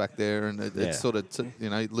 fullbacks back there and it sort of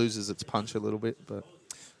loses its punch a little bit. But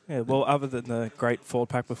Yeah, well, other than the great forward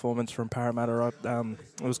pack performance from Parramatta,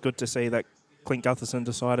 it was good to see that Clint Gutherson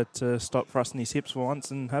decided to stop thrusting his hips for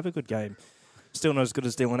once and have a good game. Still not as good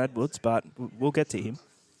as Dylan Edwards, but we'll get to him.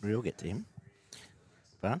 We'll get to him.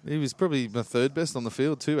 But He was probably my third best on the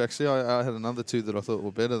field too, actually. I had another two that I thought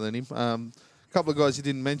were better than him. A couple of guys you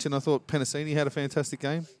didn't mention. I thought Penasini had a fantastic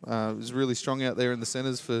game. Was really strong out there in the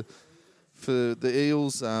centres for the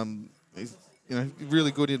Eels. He's,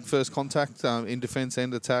 really good in first contact, in defence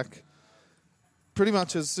and attack. Pretty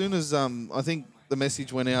much as soon as I think the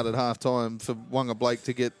message went out at half-time for Wonga Blake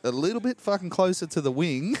to get a little bit fucking closer to the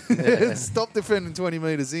wing, stop defending 20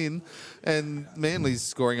 metres in, and Manly's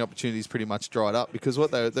scoring opportunities pretty much dried up because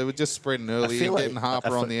they were just spreading early and getting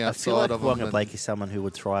Harper on the outside I feel like of Wonga them. Blake is someone who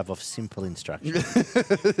would thrive off simple instruction.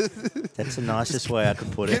 That's the nicest way I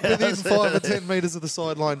could put it. Get within 5 or 10 metres of the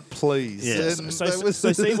sideline, please. Yeah. And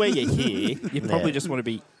So see where you're here. You probably just want to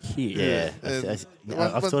be here. Yeah.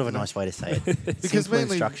 I've thought of a nice way to say it. Because Simple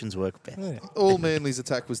Manly- instructions work best. Yeah. all Manly's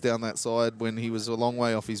attack was down that side when he was a long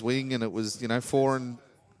way off his wing, and it was, Foran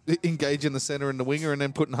engaging the centre and the winger and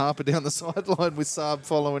then putting Harper down the sideline with Saab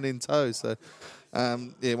following in tow. So,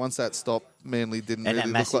 once that stopped, Manly didn't And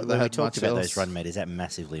really that look like they when we had talked much about else. those run meters, that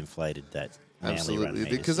massively inflated that Manly run Absolutely,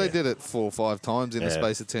 meters. because they did it 4 or 5 times in the Yeah.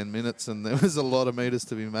 space of 10 minutes, and there was a lot of metres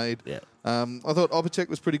to be made. Yeah. I thought Opacek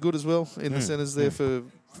was pretty good as well in the centres there for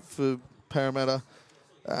Parramatta.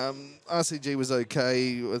 RCG was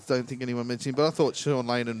okay. I don't think anyone mentioned him, but I thought Sean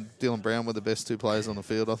Lane and Dylan Brown were the best two players on the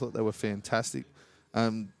field. I thought they were fantastic.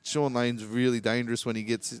 Sean Lane's really dangerous when he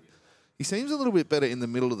gets... He seems a little bit better in the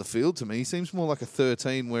middle of the field to me. He seems more like a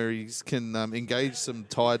 13 where he can engage some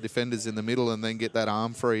tired defenders in the middle and then get that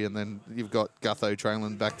arm free, and then you've got Gutho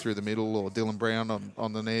trailing back through the middle or Dylan Brown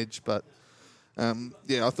on an edge. But, I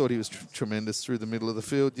thought he was tremendous through the middle of the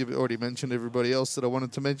field. You've already mentioned everybody else that I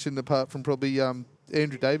wanted to mention, apart from probably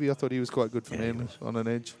Andrew Davey. I thought he was quite good for Manly on an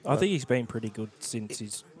edge. I think he's been pretty good since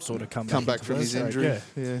he's sort of come back into from his first injury. grade.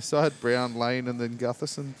 Yeah, so I had Brown, Lane, and then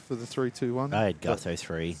Gutherson for the 3-2-1. I had Gutho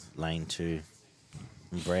 3, Lane 2,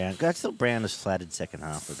 and Brown. I thought Brown was flattered second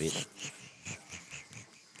half a bit.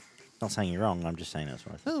 Not saying you're wrong, I'm just saying that's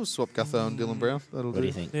what I thought. We'll swap Gutho and Dylan Brown. That'll What do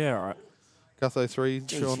you think? Yeah, all right. Gutho 3,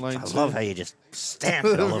 Jeez, Sean Lane I 2. love how you just stamp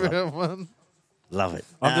it all over. Brown 1. Love it.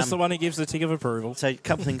 I'm just the one who gives the tick of approval. So a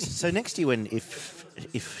couple things. So next year, when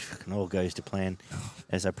if all goes to plan,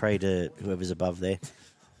 as I pray to whoever's above there,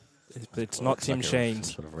 It's not looks Tim like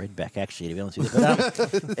Sheens. sort of redback actually, to be honest with you. But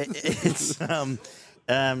it's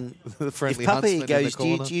The if friendly Puppy huntsman in the goes,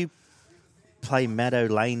 corner. do you play Maddo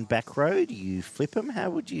Lane back row? Do you flip him? How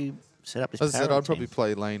would you set up this? As I said, Parramatta I'd probably team?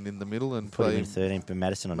 play Lane in the middle and Put him play in 13 for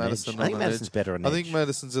Madison on Madison edge. on I think an Madison's edge. better on I edge. think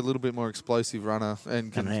Madison's a little bit more explosive runner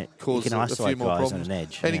and can cause he can a isolate few more guys problems. on an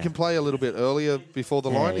edge. And he yeah. can play a little bit earlier before the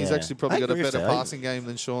Yeah, line. He's yeah. actually probably I got a agree with better that. passing game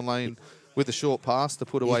than Sean Lane with a short pass to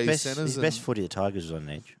put away his centres. His best footy, the Tigers, was on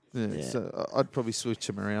an edge. Yeah, so I'd probably switch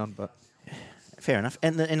him around, but Fair enough.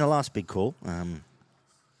 And in the last big call,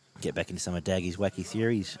 get back into some of Daggy's wacky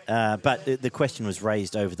theories. But the question was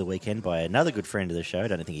raised over the weekend by another good friend of the show. I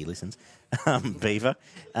don't think he listens. Beaver.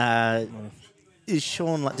 Does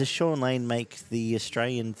Sean Lane make the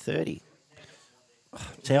Australian 30?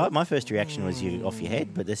 See, my first reaction was you off your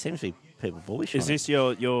head, but there seems to be people bullish Is on this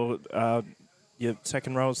your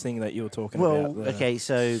second roles thing that you were talking Well, about? okay,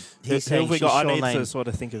 so Who he's saying have we got? I Sean need Lane. to sort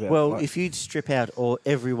of think about. Well, like, if you strip out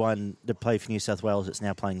everyone that played for New South Wales that's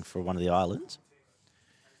now playing for one of the islands,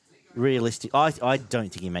 realistic, I don't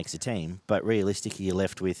think he makes a team, but realistically, you're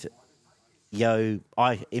left with in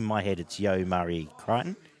my head, it's Murray,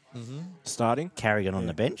 Crichton, starting. Carrigan on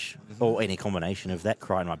the bench, or any combination of that.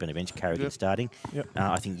 Crichton might be on the bench, Carrigan starting. Yep.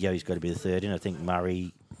 I think Yo's got to be the third in. I think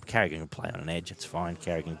Carrigan can play on an edge. It's fine.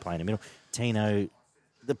 Carrigan can play in the middle. Tino,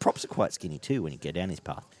 the props are quite skinny too when you get down his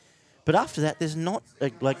path. But after that, there's not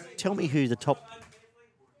tell me who the top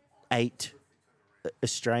 8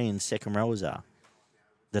 Australian second rowers are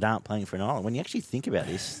that aren't playing for an island. When you actually think about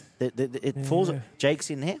this, it falls. Jake's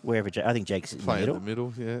in there wherever. I think Jake's in the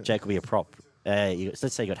middle. Yeah. Jake will be a prop.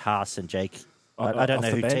 Let's say you got Haas and Jake. I don't off know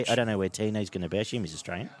the who. bench. I don't know where Tino's going to be. I assume he's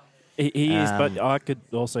Australian. He is, but I could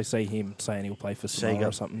also see him saying he'll play for Samoa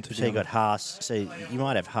or something. So you got Haas. So you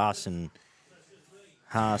might have Haas and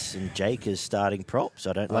Jake as starting props.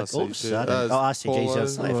 I don't like all of a sudden. RCG's out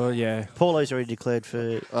slave. Well, yeah. Paulo's already declared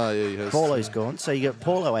for. Oh, yeah, he has. Paulo's gone. So you got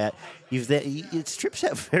Paulo out. It strips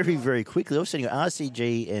out very, very quickly. Also, you got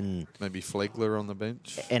RCG and Maybe Flegler on the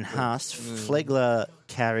bench. and Haas, Flegler,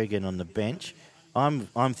 Carrigan on the bench. I'm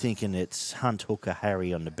thinking it's Hunt, Hooker,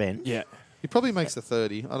 Harry on the bench. Yeah. He probably makes a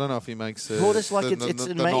 30. I don't know if he makes a. Well, it's the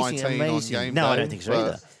amazing. 19 on game No, I day, don't think so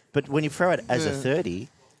either. But when you throw it as a 30,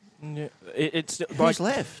 Yeah. It's Who's like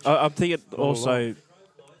left? I'm thinking also.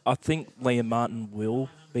 I think Liam Martin will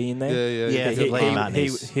be in there. Yeah, I think Liam Martin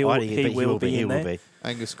is. He will be in there.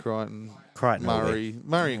 Angus Crichton, Murray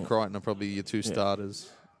and Crichton are probably your two starters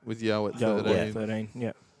with Yo at 13. Yeah, 13.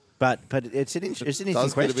 Yeah. But it's an interesting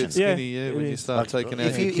does question. Get a bit skinny, when you start taking out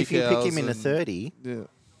if you pick him in the 30,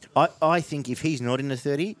 I think if he's not in the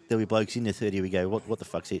 30, there'll be blokes in the 30 we go, what the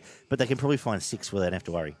fuck's it? But they can probably find 6 where they don't have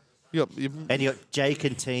to worry. Yep. And you got Jake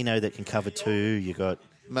and Tino that can cover 2. You got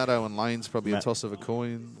Matto and Lane's probably a toss of a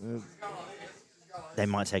coin. They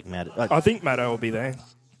might take Matto. I think Matto will be there.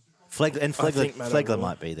 Flegler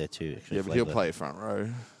might be there too. Actually, yeah, but he'll play front row.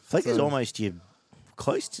 Flegler's almost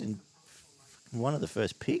close to one of the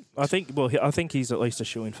first picks. I think he's at least a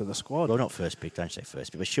shoe-in for the squad. Well, not first pick, don't say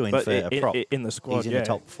first pick, but shoe-in for a prop. In the squad, he's in the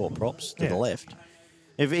top 4 props to the left.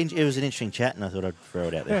 It was an interesting chat, and I thought I'd throw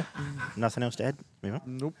it out there. Yeah. Nothing else to add?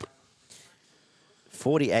 Nope.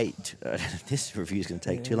 48. This review's going to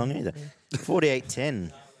take too long either.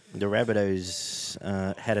 48-10. The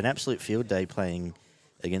Rabbitohs had an absolute field day playing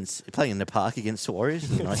in the park against the Warriors.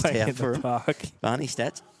 Nice day out for them. Barney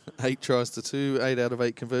stats. 8 tries to 2, 8 out of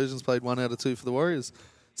 8 conversions, played 1 out of 2 for the Warriors.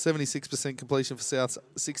 76% completion for Souths,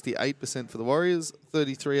 68% for the Warriors.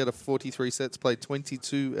 33 out of 43 sets, played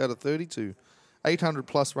 22 out of 32. 800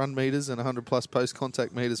 plus run metres and 100 plus post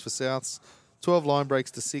contact metres for Souths. 12 line breaks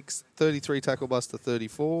to 6, 33 tackle busts to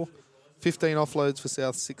 34. 15 offloads for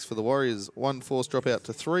South, 6 for the Warriors. 1 forced dropout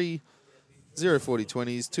to 3. 0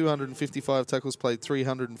 40-20s. 255 tackles played,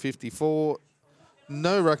 354.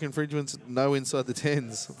 No ruck infringements, no inside the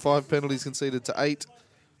 10s. 5 penalties conceded to 8.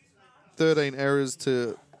 13 errors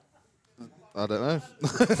to... I don't know.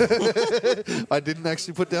 I didn't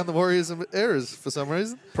actually put down the Warriors' errors for some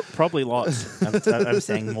reason. Probably lots. I'm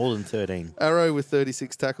saying more than 13. Arrow with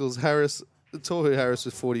 36 tackles. Tohu Harris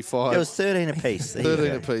with 45. It was 13 apiece.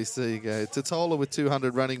 13 apiece, there you go. Tatola with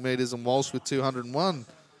 200 running metres and Walsh with 201.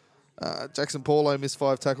 Jackson Paulo missed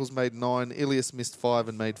 5 tackles, made 9. Ilias missed 5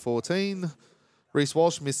 and made 14. Reece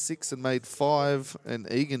Walsh missed 6 and made 5.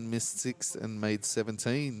 And Egan missed 6 and made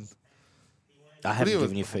 17. I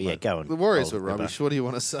haven't given you... go on. The Warriors were rubbish. What do you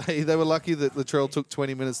want to say? They were lucky that Latrell took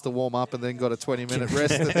 20 minutes to warm up and then got a 20-minute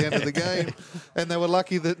rest at the end of the game. And they were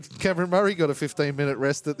lucky that Cameron Murray got a 15-minute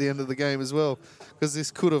rest at the end of the game as well. Because this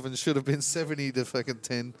could have and should have been 70 to fucking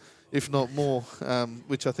 10, if not more,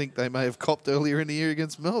 which I think they may have copped earlier in the year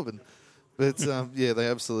against Melbourne. But, they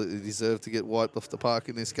absolutely deserve to get wiped off the park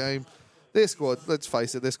in this game. Their squad, let's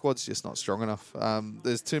face it, their squad's just not strong enough.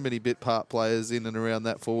 There's too many bit part players in and around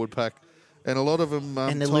that forward pack. And a lot of them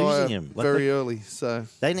and they're losing him very early. So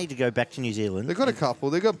they need to go back to New Zealand. They've got a couple.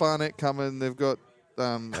 They've got Barnett coming. They've got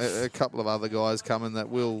a couple of other guys coming that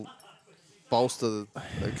will bolster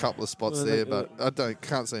a couple of spots there. But I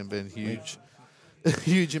can't see them being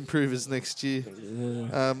huge improvers next year.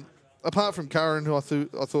 Apart from Curran, who I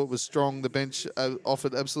thought was strong, the bench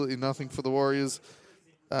offered absolutely nothing for the Warriors.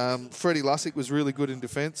 Freddie Lussick was really good in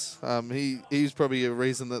defence. He's probably a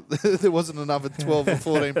reason that there wasn't another 12 or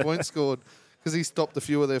 14 points scored because he stopped a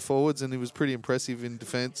few of their forwards and he was pretty impressive in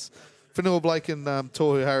defence. Fanua Blake and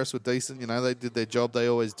Tohu Harris were decent. They did their job. They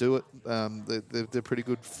always do it. They're pretty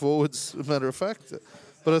good forwards, as a matter of fact.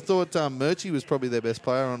 But I thought Murchie was probably their best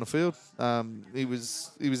player on the field. He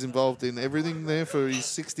was involved in everything there for his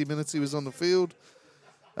 60 minutes he was on the field.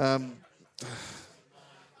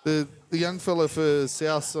 The young fella for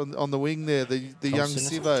South on the wing there, the young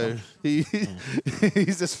Sivo,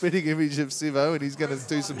 he's a spitting image of Sivo, and he's going to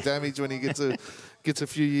do some damage when he gets a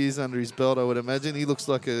few years under his belt, I would imagine. He looks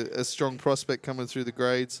like a strong prospect coming through the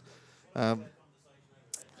grades.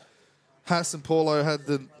 Haas and Paulo had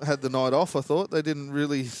the night off, I thought. They didn't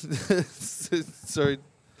really... Sorry.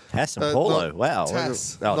 Haas and Paulo, wow.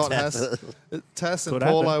 Tass, not Haas. Tass and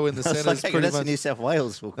Paulo in the centres. Like, that's much, New South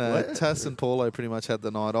Wales. Tass and Paulo pretty much had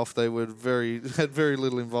the night off. They had very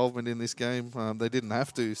little involvement in this game. They didn't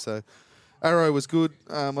have to. So Arrow was good.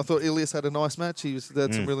 I thought Ilias had a nice match. He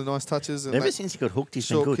had some really nice touches. And ever since he got hooked, he's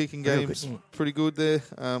been good. Short kicking game's pretty good there.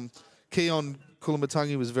 Keon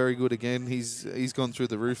Kulamatangi was very good again. He's gone through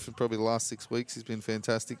the roof in probably the last 6 weeks. He's been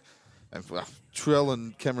fantastic. And Trell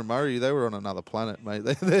and Cameron Murray, they were on another planet, mate.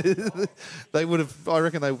 They would have. I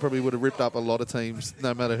reckon they probably would have ripped up a lot of teams,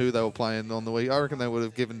 no matter who they were playing on the week. I reckon they would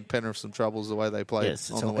have given Penrith some troubles the way they played. Yes,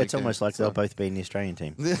 it's almost like they'll both be in the Australian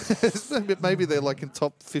team. Maybe they're like in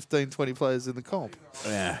top 15, 20 players in the comp.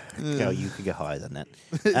 Yeah, you could go higher than that.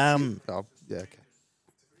 Okay.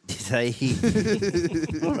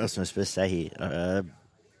 What else am I supposed to say here?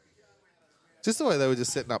 Just the way they were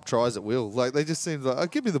just setting up tries at will. Like, they just seemed like, oh,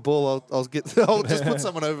 give me the ball, I'll just put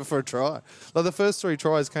someone over for a try. Like, the first 3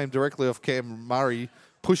 tries came directly off Cam Murray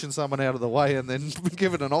pushing someone out of the way and then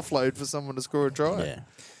giving an offload for someone to score a try. Yeah.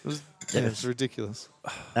 It was ridiculous.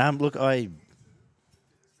 Look, I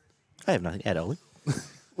have nothing to add, Ollie.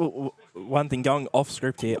 Well, one thing, going off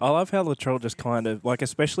script here, I love how Latrell just kind of, like,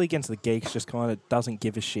 especially against the Geeks, just kind of doesn't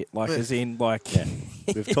give a shit. Like, as in, like... Yeah.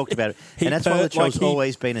 We've talked about it. And that's why Latrell's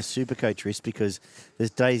always been a super coach risk, because there's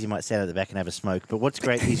days he might stand at the back and have a smoke. But what's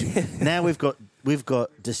great is now we've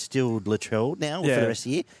got distilled Latrell now for the rest of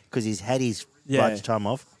the year, because he's had his large time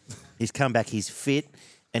off. He's come back, he's fit,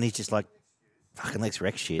 and he's just like, fucking let's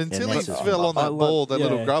wreck shit. Until he fell on that ball, that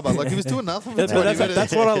little grubber. Like, he was doing nothing for 20 minutes.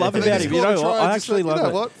 That's what I love about him. You know what? I actually love it. You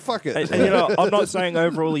know what? Fuck it. And, you know, I'm not saying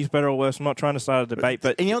overall he's better or worse. I'm not trying to start a debate.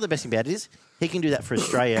 But and you know what the best thing about it is? He can do that for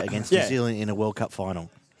Australia against New Zealand in a World Cup final.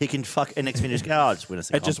 He can and next minute just go, just win a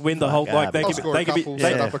second. Just win the whole... Like, they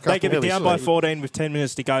could be down by 14 with 10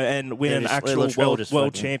 minutes to go and win an actual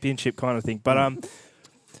world championship kind of thing. But...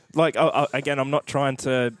 Like, again, I'm not trying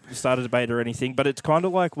to start a debate or anything, but it's kind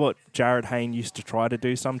of like what Jared Hayne used to try to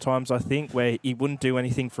do sometimes, I think, where he wouldn't do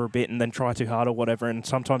anything for a bit and then try too hard or whatever, and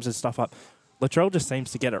sometimes there's stuff up. Latrell just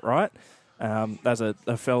seems to get it right. As a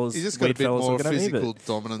fella's... He's just got a bit more physical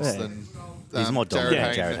dominance than he's more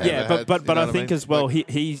dominant. Jared Hayne but I think as well,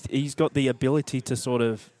 he's got the ability to sort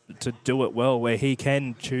of... to do it well, where he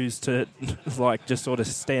can choose to like just sort of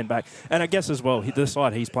stand back. And I guess as well, the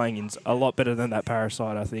side he's playing in's a lot better than that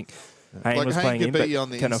Parasite, I think. Hayne was playing could beat you on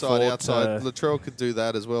the inside, outside. Latrell could do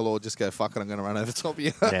that as well, or just go, fuck it, I'm going to run over top of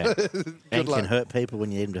you. Yeah. And can hurt people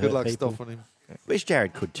when you need him to hurt people. Good luck stopping him. Which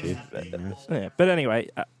Jared could too. But, you know. Yeah, but anyway,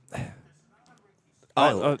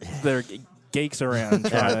 there are geeks around.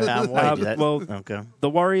 The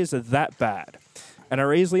Warriors are that bad and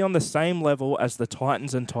are easily on the same level as the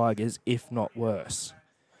Titans and Tigers, if not worse.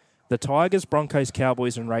 The Tigers, Broncos,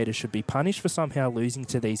 Cowboys and Raiders should be punished for somehow losing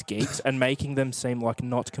to these geeks and making them seem like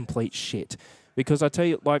not complete shit. Because I tell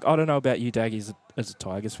you, like, I don't know about you, Daggy, as a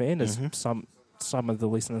Tigers fan, as some of the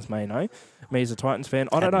listeners may know. Me as a Titans fan,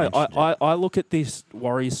 I don't know. I look at this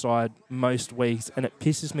Warriors side most weeks and it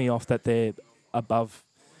pisses me off that they're above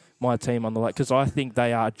my team on the list, because I think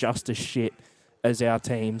they are just as shit as our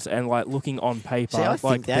teams, and like looking on paper, see, I like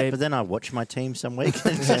think that, but then I watch my team some week.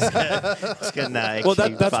 That's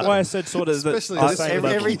why I said sort of.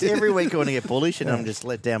 Every week I want to get bullish, and I'm just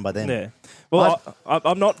let down by them. Yeah. Well,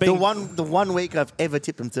 I'm not being the one week I've ever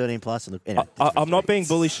tipped them 13 plus. And anyway, I'm not being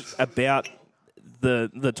bullish about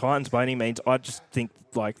the Titans by any means. I just think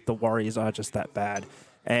like the Warriors are just that bad,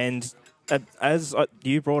 and. As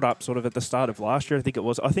you brought up sort of at the start of last year, I think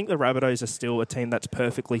the Rabbitohs are still a team that's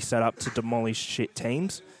perfectly set up to demolish shit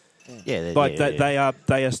teams. Yeah. They are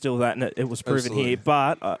still that, and it was proven here.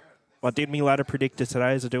 But I did me ladder predictor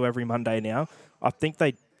today, as I do every Monday now. I think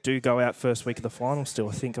they do go out first week of the final still.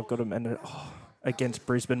 I think I've got them against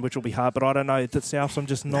Brisbane, which will be hard. But I don't know. The Souths, I'm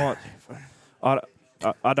just not... I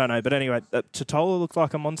don't know. But anyway, Totola looked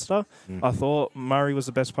like a monster. I thought Murray was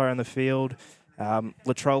the best player on the field.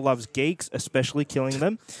 Latrell loves geeks, especially killing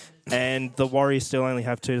them, and the Warriors still only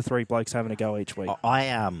have 2 to 3 blokes having a go each week.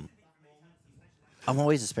 I'm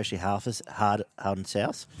always especially hard on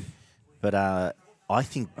South, but I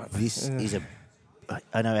think this is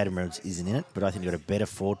I know Adam Reynolds isn't in it, but I think they've got a better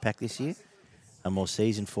forward pack this year, a more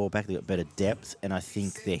seasoned forward pack. They've got better depth, and I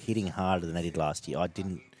think they're hitting harder than they did last year. I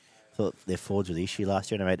didn't thought their forwards were the issue last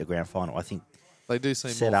year, and they made the grand final. I think. They do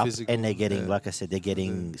seem set more up, physical. And they're getting, like I said, they're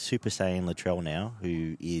getting Super Saiyan Latrell now,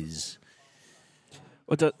 who is.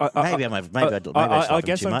 I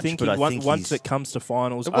guess I'm thinking once it comes to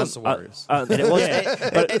finals, it was the Warriors.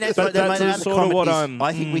 That's sort of what I'm.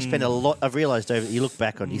 I think we spend a lot. I've realised over. You look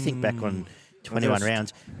back on. You think back on 21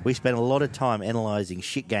 rounds. We spent a lot of time analysing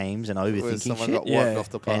shit games and overthinking shit. Got wiped off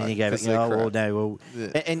the park, and you go,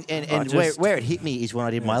 where it hit me is when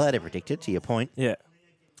I did my ladder predictor. To your point, yeah.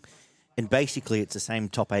 And basically, it's the same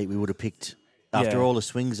top 8 we would have picked after all the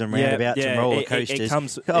swings and roundabouts and roller coasters.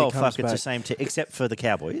 It's the same team, except for the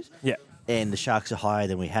Cowboys. Yeah. And the Sharks are higher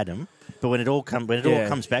than we had them. But when it all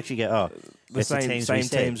comes back, you go, the same teams are in the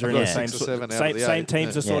same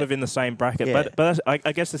teams are sort of in the same bracket. Yeah. But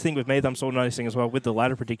I guess the thing with me that I'm sort of noticing as well with the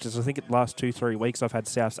ladder predictors, I think the last 2-3 weeks I've had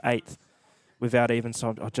South's 8th without even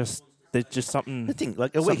there's just something. I think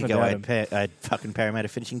like a week ago, I had fucking Parramatta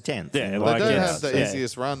finishing 10th. Yeah, they don't have the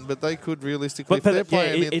easiest run, but they could realistically, if they're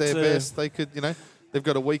playing at their best, they could, they've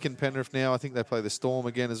got a week in Penrith now. I think they play the Storm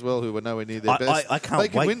again as well, who are nowhere near their best. I can't They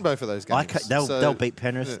can win both of those games. They'll beat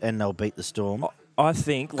Penrith and they'll beat the Storm. I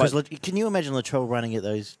think. Can you imagine Latrell running at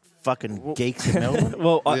those fucking geeks in Melbourne?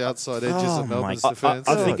 The outside edges of Melbourne's defence.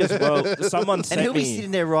 I think as well, someone sent and he'll be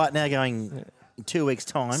sitting there right now going... in 2 weeks'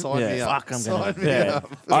 time. Sign me up. Fuck, I'm going Sign me up.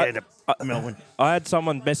 to Melbourne. I had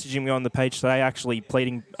someone messaging me on the page today actually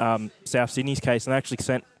pleading South Sydney's case, and they actually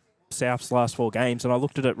sent South's last 4 games, and I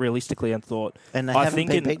looked at it realistically and thought... And they haven't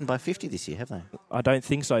been beaten by 50 this year, have they? I don't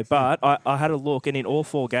think so, but I had a look, and in all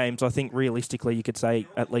 4 games, I think realistically you could say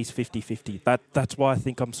at least 50-50. That's why I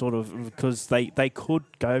think I'm sort of... Because they could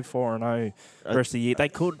go 4-0 the rest of the year. They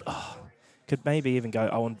could maybe even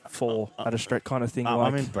go 0-4 at a stretch kind of thing.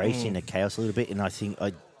 I'm embracing the chaos a little bit, and I think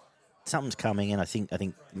something's coming, and I think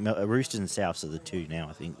Roosters and Souths are the two now,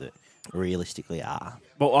 I think, that realistically are.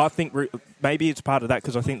 Well, I think maybe it's part of that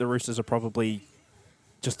because I think the Roosters are probably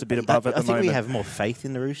just a bit above at the moment. I think we have more faith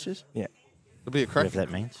in the Roosters. Yeah. It'll be a crack. Whatever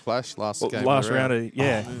that means. Flash last game. Last round,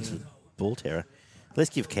 yeah. It's a ball terror. Let's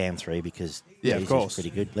give Cam 3 because of course, pretty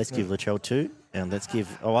good. Let's give Latrell 2, and let's give...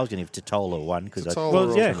 I was going to give Totola 1 because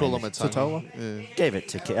Totola. Gave it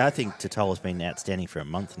to... I think Totola's been outstanding for a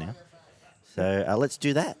month now. So let's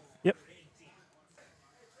do that. Yep.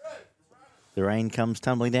 The rain comes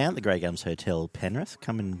tumbling down. The Grey Gums Hotel, Penrith.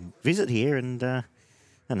 Come and visit here and, I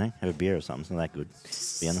don't know, have a beer or something. It's not that good,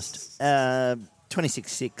 to be honest.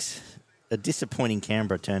 26-6. A disappointing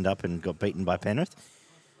Canberra turned up and got beaten by Penrith.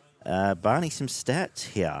 Barney, some stats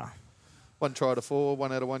here. 1 try to 4,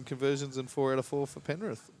 1 out of 1 conversions and 4 out of 4 for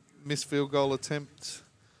Penrith. Missed field goal attempt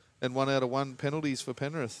and 1 out of 1 penalties for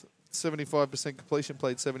Penrith. 75% completion,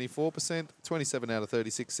 played 74%. 27 out of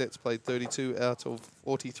 36 sets, played 32 out of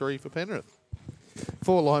 43 for Penrith.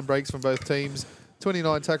 4 line breaks from both teams.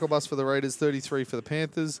 29 tackle busts for the Raiders, 33 for the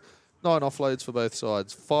Panthers. 9 offloads for both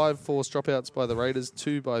sides. 5 forced dropouts by the Raiders,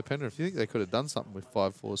 2 by Penrith. You think they could have done something with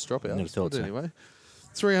 5 forced dropouts? Never thought so. Anyway.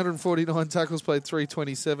 349 tackles, played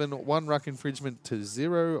 327. 1 ruck infringement to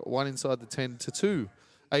 0. 1 inside the 10 to 2.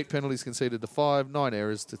 8 penalties conceded to 5. 9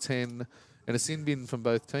 errors to 10. And a sin bin from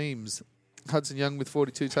both teams. Hudson Young with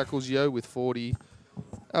 42 tackles. Yeo with 40.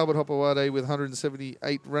 Albert Hopewade with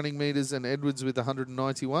 178 running metres and Edwards with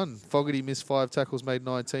 191. Fogarty missed 5 tackles, made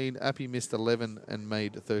 19. Appy missed 11 and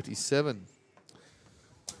made 37.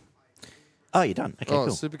 Oh, you're done. Okay, cool.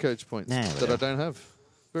 Supercoach points that I don't have.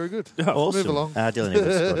 Very good. Awesome. Move along. Dylan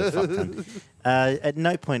Edwards scored a fuck ton. At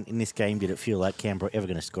no point in this game did it feel like Canberra ever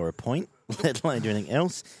going to score a point, let alone do anything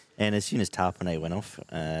else. And as soon as Tarpanay went off,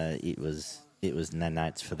 it was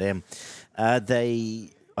no-notes for them. I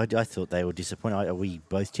thought they were disappointed. We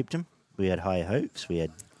both tipped them. We had high hopes. We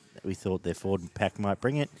thought their forward pack might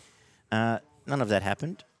bring it. None of that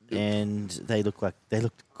happened, and they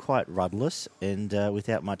looked quite rudderless and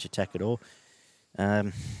without much attack at all.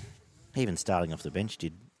 Even starting off the bench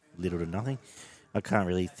did little to nothing. I can't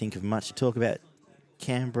really think of much to talk about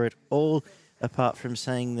Canberra at all, apart from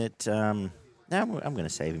saying that I'm going to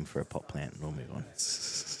save him for a pot plant and we'll move on.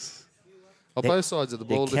 On both sides of the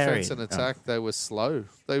ball, defence and attack, they were slow.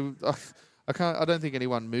 I don't think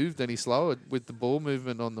anyone moved any slower with the ball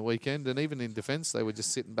movement on the weekend, and even in defence, they were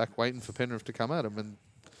just sitting back waiting for Penrith to come at them and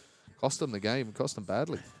cost them the game, cost them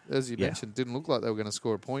badly. As you mentioned, didn't look like they were going to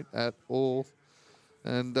score a point at all.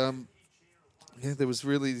 And there was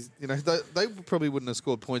really, they probably wouldn't have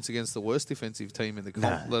scored points against the worst defensive team in the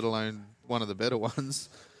comp, let alone one of the better ones.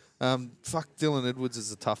 Dylan Edwards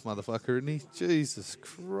is a tough motherfucker, isn't he? Jesus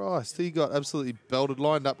Christ. He got absolutely belted,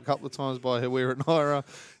 lined up a couple of times by Hawera Naira.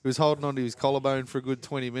 He was holding on to his collarbone for a good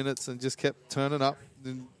 20 minutes and just kept turning up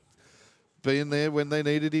and being there when they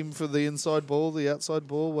needed him for the inside ball, the outside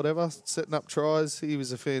ball, whatever, setting up tries. He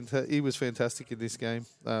was fantastic in this game.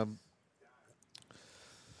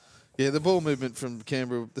 The ball movement from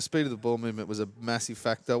Canberra, the speed of the ball movement was a massive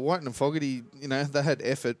factor. Whiten and Fogarty, they had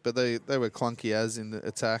effort, but they were clunky as in the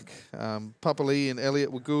attack. Papali and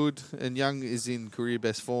Elliott were good, and Young is in career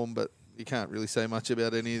best form, but you can't really say much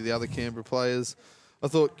about any of the other Canberra players. I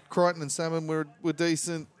thought Crichton and Salmon were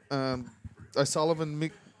decent. O'Sullivan,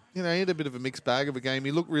 he had a bit of a mixed bag of a game.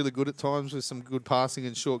 He looked really good at times with some good passing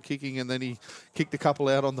and short kicking, and then he kicked a couple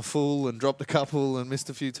out on the full and dropped a couple and missed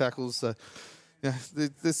a few tackles. So, yeah,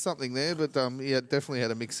 there's something there, but he definitely had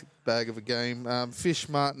a mixed bag of a game. Fish,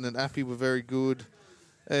 Martin, and Appy were very good.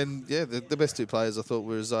 And, the best 2 players I thought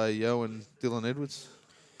were Isaiah Yeo and Dylan Edwards.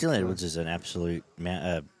 Dylan Edwards is an absolute...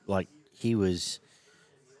 he was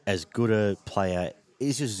as good a player...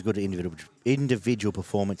 He's just as good an individual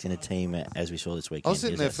performance in a team as we saw this weekend. I was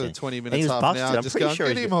sitting there for 20 minutes, half an hour, just going,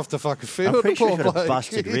 get him off the fucking field. I'm pretty sure he's got a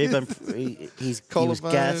busted rib. He was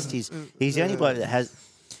gassed. He's the only bloke that has...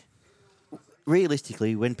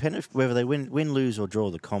 Realistically, when Penrith, whether they win, lose, or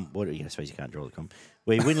draw the comp, I suppose you can't draw the comp.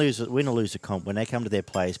 Win or lose the comp, when they come to their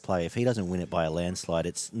players play, if he doesn't win it by a landslide,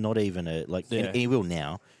 it's not even and he will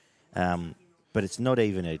now, but it's not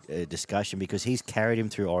even a discussion because he's carried him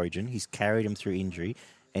through Origin, he's carried him through injury,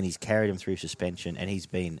 and he's carried him through suspension, and he's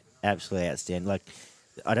been absolutely outstanding. Like,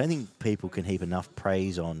 I don't think people can heap enough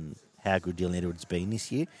praise on how good Dylan Edwards been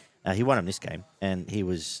this year. He won him this game, and he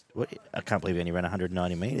was... I can't believe he only ran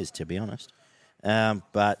 190 metres, to be honest.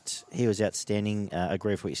 But he was outstanding. I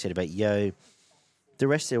agree with what you said about Yo. The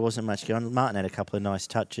rest there wasn't much going on. Martin had a couple of nice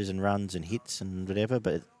touches and runs and hits and whatever,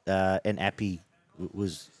 but and Appy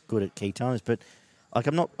was good at key times. But like,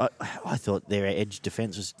 I thought their edge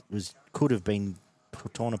defence could have been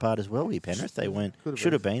torn apart as well with Penrith. They weren't.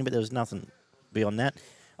 Should have been, but there was nothing beyond that.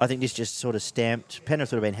 I think this just sort of stamped...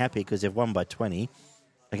 Penrith would have been happy because they've won by 20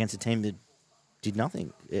 against a team that did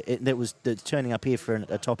nothing. That was turning up here for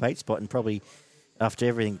a top 8 spot, and probably after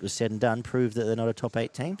everything was said and done, proved that they're not a top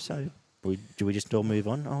 8 team. So do we just all move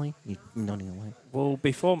on, Ollie? You're nodding away. Well,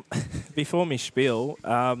 before me spiel,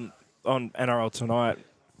 on NRL Tonight,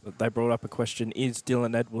 they brought up a question: is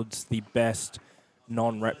Dylan Edwards the best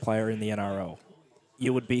non-rep player in the NRL?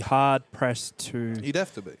 You would be hard pressed to. He'd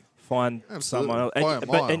have to be. Find someone else.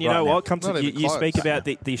 And you know what? You speak about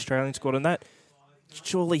the Australian squad and that.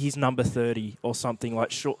 Surely he's number 30 or something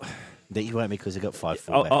like. Sure. That you won't, because he got 5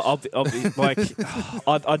 fullbacks. I'll be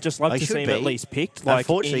like, I'd just love to see him at least picked. Like,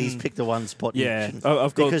 unfortunately, he's picked the one spot. Yeah,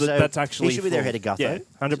 of course. That's actually he should be there ahead of Gutho. Yeah,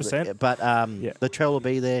 100%. But Latrell will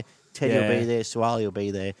be there. Teddy will be there. Suwali will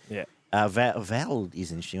be there. Yeah. Val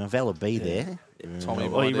is interesting. Val will be there. Tommy,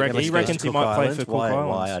 he reckons he might play for Cook Islands.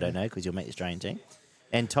 Why I don't know, because he'll make the Australian team.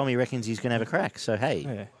 And Tommy reckons he's going to have a crack. So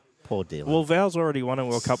hey. Poor Dylan. Well, Val's already won a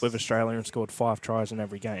World Cup with Australia and scored 5 tries in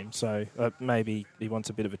every game, so maybe he wants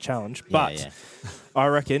a bit of a challenge. But I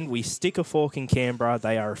reckon we stick a fork in Canberra,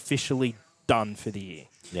 they are officially done for the year.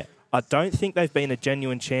 Yeah. I don't think they've been a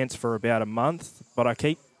genuine chance for about a month, but I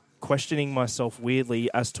keep questioning myself weirdly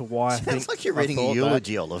as to why. Sounds like you're reading a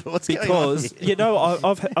eulogy, Oliver. What's going on here? You know,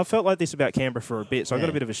 I've felt like this about Canberra for a bit, so I've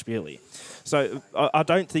got a bit of a spiel. So I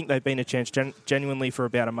don't think they've been a chance genuinely for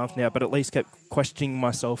about a month now, but at least kept questioning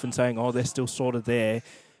myself and saying, they're still sort of there.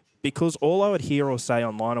 Because all I would hear or say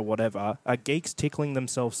online or whatever are geeks tickling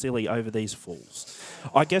themselves silly over these fools.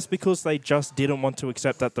 I guess because they just didn't want to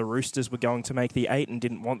accept that the Roosters were going to make the 8 and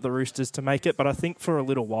didn't want the Roosters to make it. But I think for a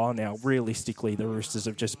little while now, realistically, the Roosters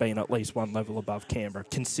have just been at least one level above Canberra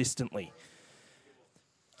consistently.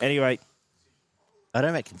 Anyway. I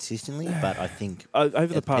don't know about consistently, but I think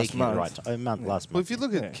over the past month. Last month. Well, if you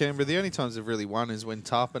look at Canberra, the only times they've really won is when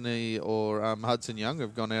Tarpany or Hudson Young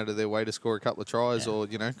have gone out of their way to score a couple of tries or,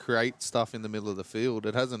 create stuff in the middle of the field.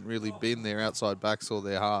 It hasn't really been their outside backs or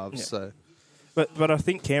their halves. So, But I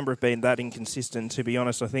think Canberra have been that inconsistent. To be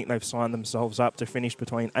honest, I think they've signed themselves up to finish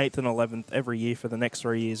between 8th and 11th every year for the next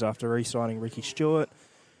 3 years after re-signing Ricky Stewart.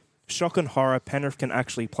 Shock and horror, Penrith can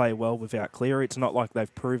actually play well without Cleary. It's not like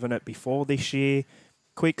they've proven it before this year.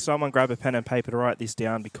 Quick, someone grab a pen and paper to write this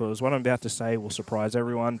down, because what I'm about to say will surprise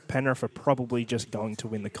everyone. Penrith are probably just going to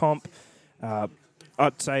win the comp.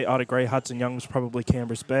 I'd agree Hudson Young was probably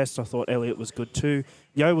Canberra's best. I thought Elliott was good too.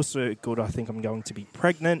 Yo was so good, I think I'm going to be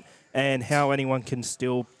pregnant. And how anyone can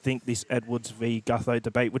still think this Edwards v Gutho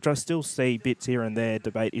debate, which I still see bits here and there,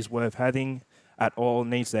 debate is worth having at all,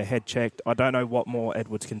 needs their head checked. I don't know what more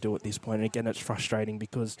Edwards can do at this point. And again, it's frustrating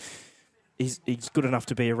because he's good enough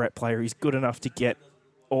to be a rep player. He's good enough to get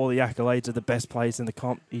all the accolades of the best players in the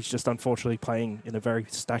comp. He's just unfortunately playing in a very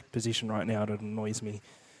stacked position right now. It annoys me.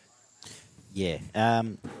 Yeah.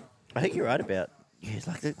 I think you're right about... Yeah,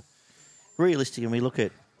 like realistically, when we look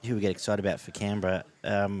at who we get excited about for Canberra,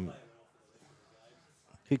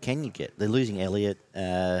 who can you get? They're losing Elliott,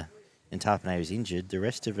 and Tarpanay was injured. The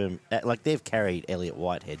rest of them... they've carried Elliott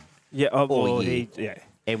Whitehead all year.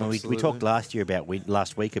 And when we talked last week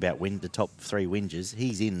about the top 3 whingers,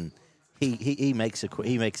 he's in... He makes up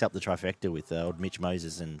the trifecta with old Mitch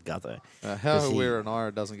Moses and Gutho. How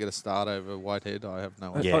Ira doesn't get a start over Whitehead, I have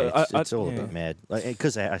no idea. Yeah, it's all a bit mad.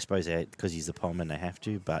 Because I suppose because he's the Palm and they have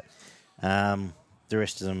to, but the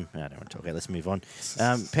rest of them, I don't want to talk about. Let's move on.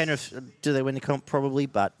 Penrith, do they win the comp? Probably,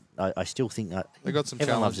 but I still think they got some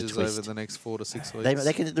challenges over the next 4 to 6 weeks.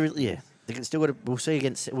 They can still. We'll see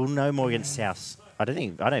against. We'll know more against South. I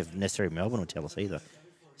don't know if necessarily Melbourne will tell us either.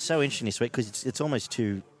 So interesting this week because it's almost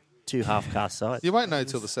two half-cast sides. You won't know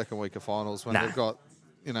till the second week of finals when they've got,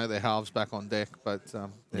 their halves back on deck. But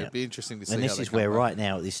it'd be interesting to see. And this is where right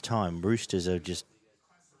now at this time, Roosters are just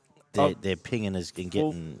they're pinging us and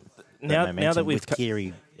getting now that we've with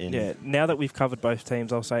Keary. Now that we've covered both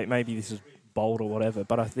teams, I'll say maybe this is bold or whatever,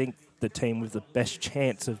 but I think the team with the best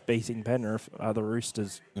chance of beating Penrith are the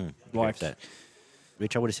Roosters. Like that,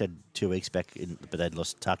 which I would have said 2 weeks back, but they'd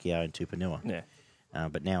lost Takio and Tupanua. Yeah.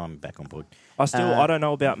 But now I'm back on board. I don't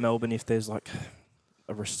know about Melbourne if there's like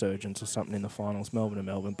a resurgence or something in the finals, Melbourne and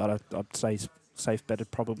Melbourne, but I'd say safe bet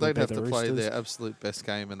would probably they'd be have the to Roosters. play their absolute best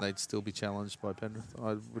game and they'd still be challenged by Penrith,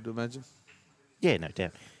 I would imagine. Yeah, no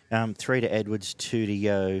doubt. 3 to Edwards, 2 to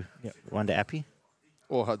Yeo, 1 to Appy.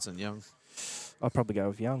 Or Hudson Young. I'd probably go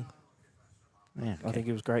with Young. Yeah, I think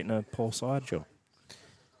he was great in a poor side. Sure.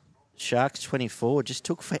 Sharks 24 just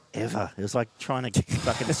took forever. It was like trying to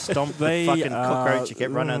fucking stomp the fucking cockroach to get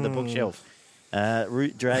run on the bookshelf.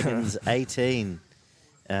 Root Dragons 18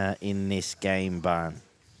 in this game, Barn.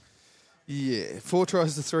 Yeah, 4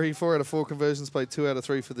 tries to 3, 4 out of 4 conversions played, 2 out of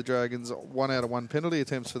 3 for the Dragons, 1 out of 1 penalty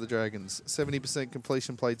attempts for the Dragons. 70%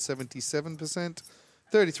 completion played 77%,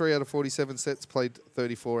 33 out of 47 sets played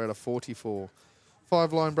 34 out of 44.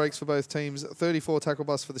 5 line breaks for both teams, 34 tackle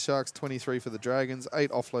busts for the Sharks, 23 for the Dragons, 8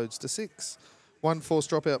 offloads to 6. 1 forced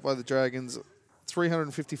dropout by the Dragons,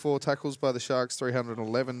 354 tackles by the Sharks,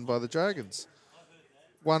 311 by the Dragons.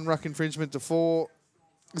 1 ruck infringement to 4,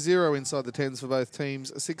 0 inside the 10s for both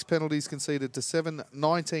teams, 6 penalties conceded to 7,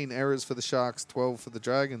 19 errors for the Sharks, 12 for the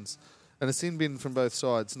Dragons. And a sin bin from both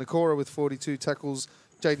sides. Nakora with 42 tackles,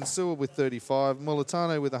 Jaden Sewell with 35,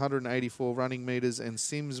 Mulatano with 184 running metres, and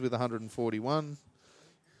Sims with 141.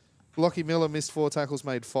 Lockie Miller missed 4 tackles,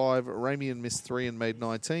 made 5. Ramian missed 3 and made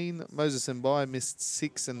 19. Moses Mbai missed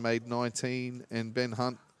 6 and made 19. And Ben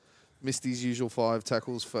Hunt missed his usual 5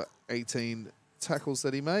 tackles for 18 tackles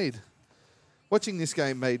that he made. Watching this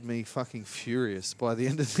game made me fucking furious by the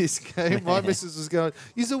end of this game. My missus was going,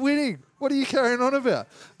 "You're winning. What are you carrying on about?"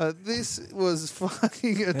 This was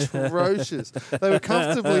fucking atrocious. They were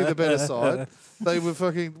comfortably the better side. They were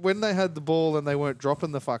fucking, when they had the ball and they weren't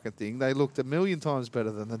dropping the fucking thing, they looked a million times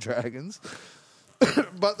better than the Dragons.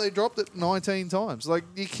 But they dropped it 19 times. Like,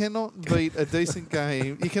 you cannot beat a decent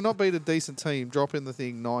game. You cannot beat a decent team dropping the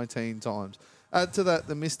thing 19 times. Add to that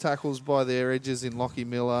the missed tackles by their edges in Lockie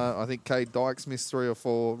Miller. I think Cade Dykes missed 3 or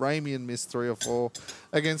 4. Ramian missed 3 or 4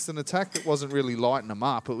 against an attack that wasn't really lighting them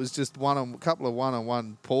up. It was just a couple of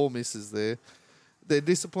one-on-one poor misses there. Their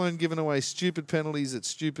discipline, giving away stupid penalties at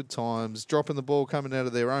stupid times, dropping the ball coming out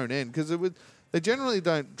of their own end. Because they generally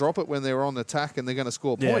don't drop it when they're on attack and they're going to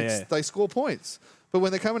score points. Yeah. They score points. But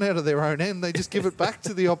when they're coming out of their own end, they just give it back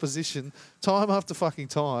to the opposition time after fucking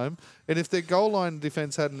time. And if their goal line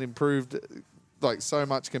defence hadn't improved like so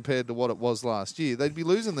much compared to what it was last year, they'd be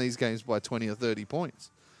losing these games by 20 or 30 points.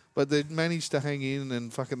 But they'd managed to hang in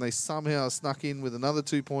and fucking they somehow snuck in with another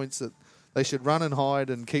 2 points that they should run and hide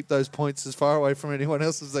and keep those points as far away from anyone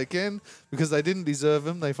else as they can because they didn't deserve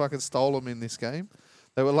them. They fucking stole them in this game.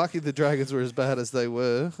 They were lucky the Dragons were as bad as they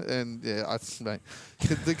were. And, yeah, mate,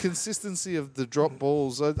 the consistency of the drop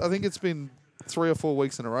balls, I think it's been 3 or 4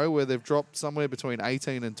 weeks in a row where they've dropped somewhere between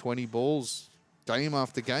 18 and 20 balls game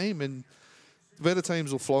after game, and better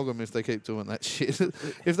teams will flog them if they keep doing that shit.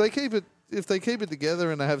 If they keep it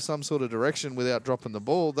together and they have some sort of direction without dropping the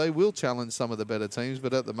ball, they will challenge some of the better teams.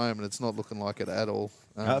 But at the moment, it's not looking like it at all.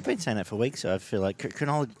 I've been saying that for weeks. So I feel like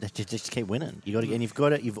Cronulla just keep winning.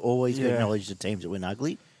 You've always got to acknowledge the teams that win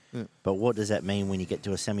ugly. Yeah. But what does that mean when you get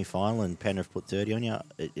to a semi-final and Penrith put 30 on you?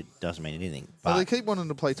 It doesn't mean anything. Well, they keep wanting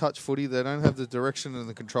to play touch footy. They don't have the direction and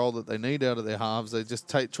the control that they need out of their halves. They just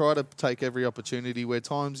try to take every opportunity where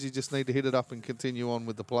times you just need to hit it up and continue on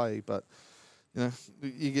with the play. But, you know,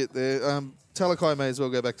 you get there. Talakai may as well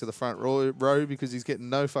go back to the front row because he's getting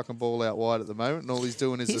no fucking ball out wide at the moment, and all he's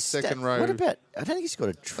doing is the second row. What about? I don't think he's got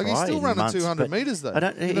a try. Like, he's still running 200 metres though. I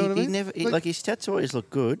don't. You know what I mean? He never. Like his stats always look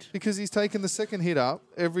good because he's taken the second hit up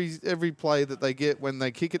every play that they get when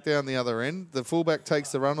they kick it down the other end. The fullback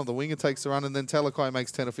takes the run or the winger takes the run, and then Talakai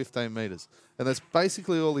makes 10 or 15 metres, and that's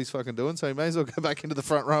basically all he's fucking doing. So he may as well go back into the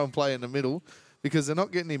front row and play in the middle. Because they're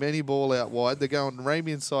not getting him any ball out wide. They're going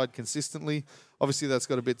Ramian side consistently. Obviously, that's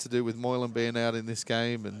got a bit to do with Moylan being out in this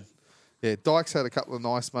game. And, yeah, Dykes had a couple of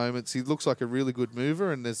nice moments. He looks like a really good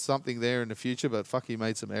mover, and there's something there in the future. But, fuck, he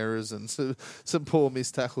made some errors and some poor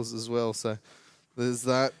missed tackles as well. So, there's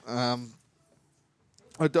that. I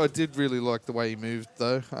did really like the way he moved,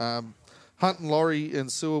 though. Hunt and Laurie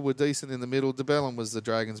and Sewell were decent in the middle. DeBellum was the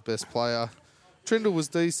Dragons' best player. Trindle was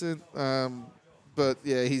decent. But,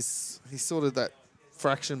 yeah, he's sort of that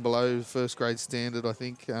fraction below first grade standard, I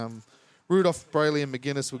think. Rudolph, Brayley and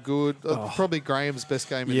McGuinness were good. Probably Graham's best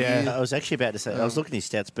game in the year. I was actually about to say, I was looking at his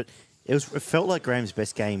stats, but it felt like Graham's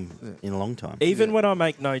best game in a long time. Even when I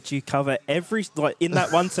make notes, you cover in that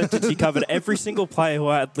one sentence, you covered every single player who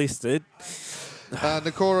I had listed.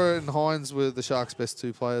 Nakora and Hines were the Sharks' best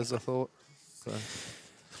 2 players, I thought.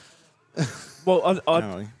 So.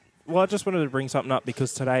 Well, I just wanted to bring something up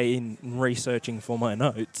because today in researching for my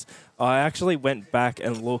notes, I actually went back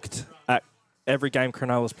and looked at every game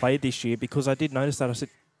Cronulla's played this year because I did notice that. I said,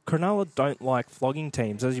 Cronulla don't like flogging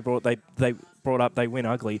teams. As you they brought up, they win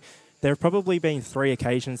ugly. There have probably been 3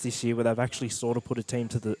 occasions this year where they've actually sort of put a team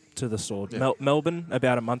to the sword. Yeah. Melbourne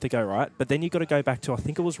about a month ago, right? But then you've got to go back to, I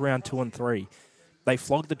think it was round 2 and 3. They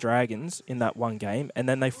flogged the Dragons in that one game, and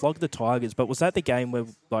then they flogged the Tigers. But was that the game where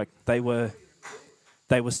like they were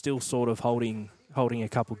still sort of holding a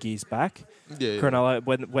couple gears back? Yeah. Cronulla,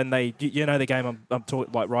 when they, the game I'm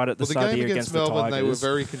talking like right at the start of the year against Melbourne, the Tigers. they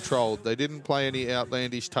were very controlled. They didn't play any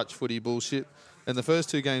outlandish touch footy bullshit. And the first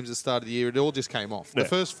 2 games at the start of the year, it all just came off. Yeah. The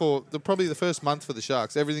first 4, probably the first month for the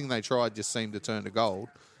Sharks, everything they tried just seemed to turn to gold,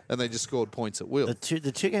 and they just scored points at will. The two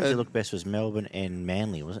games that looked best was Melbourne and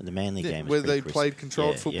Manly, wasn't it? The Manly game was where pretty they crisp. played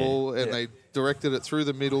controlled football and Yeah. they directed it through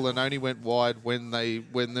the middle and only went wide when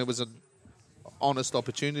there was an honest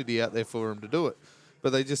opportunity out there for them to do it.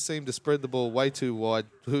 But they just seem to spread the ball way too wide,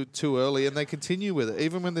 too early, and they continue with it.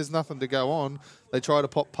 Even when there's nothing to go on, they try to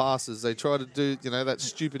pop passes. They try to do, that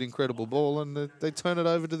stupid, incredible ball, and they turn it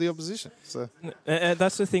over to the opposition. So And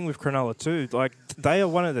that's the thing with Cronulla too. Like, they are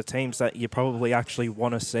one of the teams that you probably actually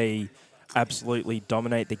want to see absolutely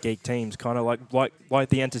dominate the geek teams, kind of like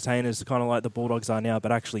the Entertainers, kind of like the Bulldogs are now,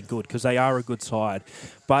 but actually good, because they are a good side.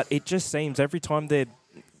 But it just seems every time they're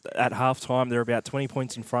at halftime, they're about 20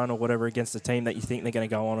 points in front or whatever against a team that you think they're going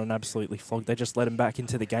to go on and absolutely flog. They just let them back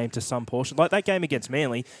into the game to some portion. Like that game against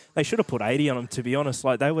Manly, they should have put 80 on them, to be honest.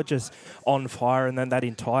 Like, they were just on fire, and then that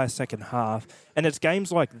entire second half. And it's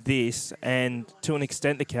games like this, and to an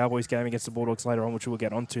extent the Cowboys game against the Bulldogs later on, which we'll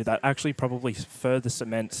get onto, that actually probably further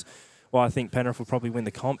cements I think Penrith will probably win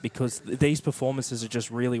the comp, because these performances are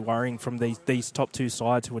just really worrying from these top 2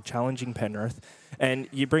 sides who are challenging Penrith. And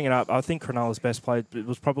you bring it up, I think Cronulla's best play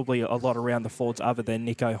was probably a lot around the forwards other than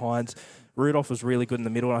Nicho Hynes. Rudolph was really good in the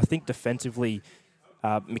middle, and I think defensively,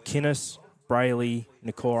 McInnes, Brayley,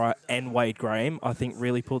 Nikora and Wade Graham, I think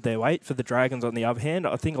really pulled their weight. For the Dragons, on the other hand,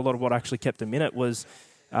 I think a lot of what actually kept them in it was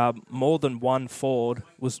more than one forward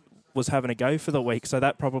was having a go for the week, so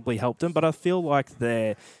that probably helped them. But I feel like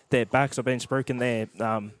their backs, I've been spoken their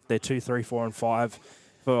 2, 3, 4 and 5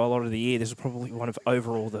 for a lot of the year. This is probably one of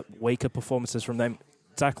overall the weaker performances from them.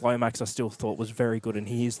 Zach Lomax I still thought was very good, and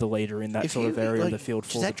he is the leader in that sort of area of the field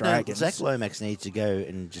for the Dragons. Zach Lomax needs to go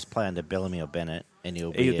and just play under Bellamy or Bennett, and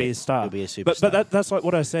he'll be a star. He'll be a superstar. But that's like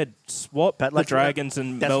what I said. Swap the Dragons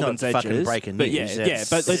and Melbourne's edges. But yeah.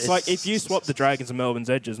 But it's like if you swap the Dragons and Melbourne's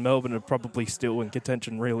edges, Melbourne are probably still in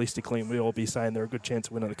contention realistically, and we'll all be saying they're a good chance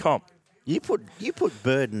of winning the comp. You put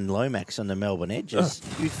Bird and Lomax on the Melbourne edges.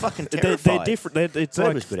 You fucking terrified. They're different. It's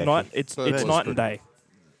Bird like night. It's night and day.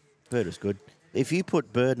 Bird was good. If you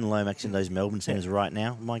put Bird and Lomax in those Melbourne centres right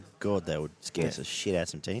now, my God, they would scare the shit out of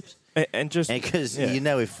some teams. And just because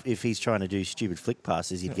if he's trying to do stupid flick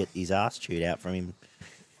passes, he'd get his ass chewed out from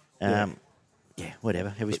him.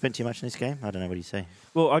 Whatever. Have we spent too much in this game? I don't know what you say.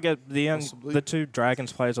 Well, I get the 2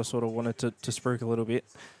 Dragons players I sort of wanted to spruik a little bit.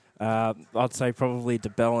 I'd say probably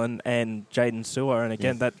DeBellin and Jaden Sewer, and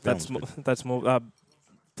again that's more.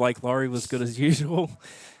 Blake Laurie was good as usual.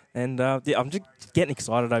 And I'm just getting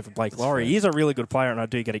excited over Blake Laurie. He's a really good player, and I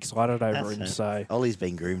do get excited over him. So Ollie's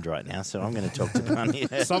being groomed right now, so I'm going to talk to Bunny.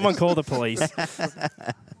 Someone call the police.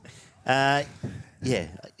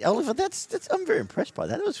 Oliver, I'm very impressed by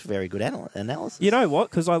that. That was very good analysis. You know what?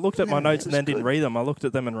 Because I looked at my notes and then didn't read them. I looked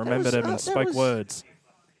at them and remembered them and spoke words.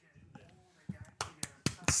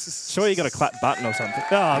 Sure, you got a clap button or something.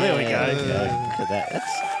 Oh, there we go. Look at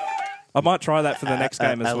that. I might try that for the next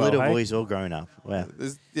game as well. Little boys all grown up. Wow.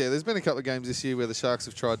 There's been a couple of games this year where the Sharks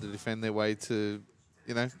have tried to defend their way to,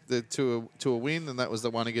 to a win, and that was the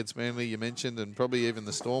one against Manly you mentioned, and probably even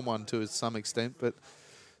the Storm one to some extent. But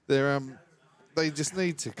they just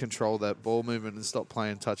need to control that ball movement and stop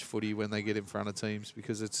playing touch footy when they get in front of teams,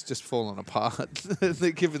 because it's just falling apart.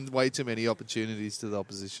 They're giving way too many opportunities to the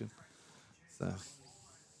opposition. So,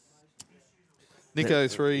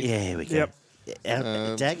 Nicho 3. Yeah, here we go. Yep.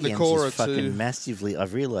 Dagians is fucking massively.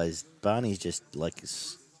 I've realised Barney's just like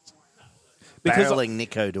barreling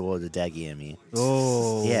Nicho toward the Dagiam here.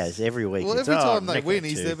 Oh, yes, every week. Well, every time they win,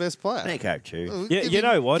 he's their best player. Nicho too. Yeah, you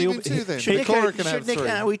know what? Give him 2 then. Should Nikora can have 3.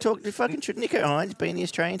 Should Nicho Hynes be in the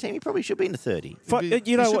Australian team? He probably should be in the 30. He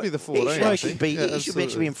should be the 14. He should actually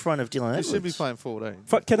be in front of Dylan Edwards. He should be playing 14.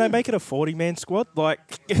 Can they make it a 40-man squad? But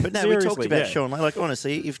no, we talked about Sean. Like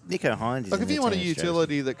honestly, if Nicho Hynes is if you want a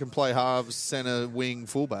utility that can play halves, centre, wing,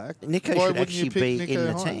 fullback, Nicho should actually be in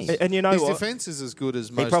the team. And you know his what? His defence is as good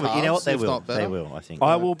as most halves. You know what? They will. They will. I think.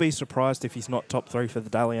 I will be surprised if he's not top 3 for the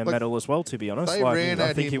Dally M medal as well, to be honest. They ran I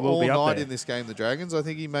at think him he will all be up night there. in this game, the Dragons. I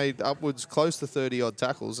think he made upwards close to 30-odd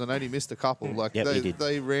tackles and only missed a couple. He did.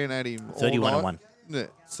 They ran at him 31 all and night. 1. Yeah,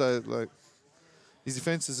 so His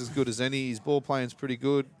defence is as good as any. His ball playing's pretty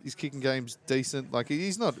good. His kicking game's decent. Like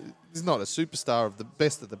he's not a superstar of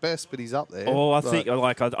the best, but he's up there. Oh, I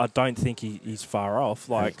don't think he's far off.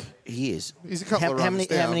 Like he is. He's a couple of runs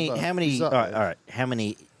down. How many? All right. How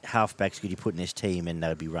many halfbacks could you put in this team and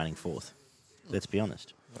they'd be running fourth? Let's be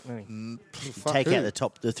honest. Take out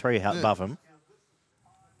the three above them.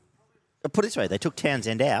 Put it this way: they took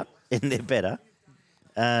Townsend out, and they're better.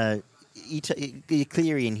 Cleary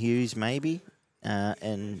and Hughes maybe.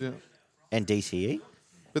 And DCE.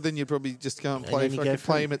 But then you'd probably just go and play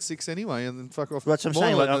him at 6 anyway and then fuck off. That's what I'm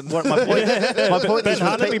saying. My point Ben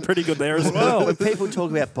Hunt would be pretty good there as well. When people talk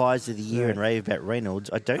about buys of the year and rave about Reynolds,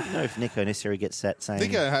 I don't know if Nico necessarily gets that same...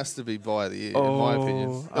 Nico has to be buy of the year, in my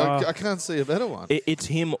opinion. I can't see a better one. It's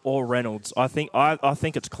him or Reynolds. I think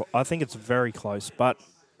it's very close, but...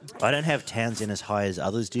 I don't have Townsend as high as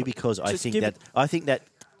others do because I think that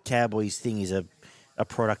Cowboys thing is a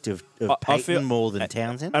product of Payton more than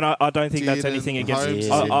Townsend. And I don't think that's anything against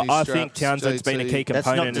him. I think Townsend's been a key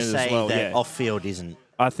component in it as well. That's not to say that off-field isn't...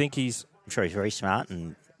 I think he's... I'm sure he's very smart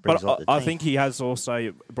and brings a lot to the team. I think he has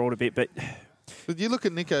also brought a bit, but... But you look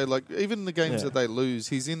at Nico, like, even the games that they lose,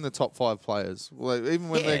 he's in the top 5 players. Like, even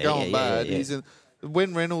when they're going bad, he's in...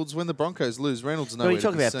 When the Broncos lose, Reynolds nowhere to be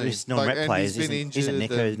seen. When you talk about this non-rep players, isn't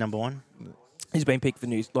Nico number one? He's been picked for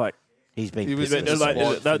news, like... He's been.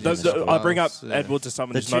 I bring up Edwards as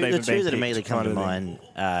someone who's not even been picked. The two that immediately come to mind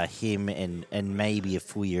are him and maybe a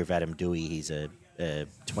full year of Adam Dewey. He's a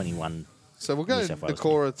 21. So we'll go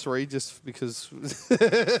Nakora 3 just because.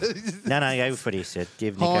 No, go for what he said.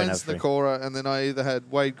 Give Nico Hines, Nakora, and then I either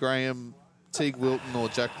had Wade Graham, Teague Wilton, or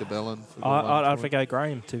Jack DeBellin. I'd forgo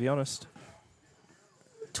Graham, to be honest.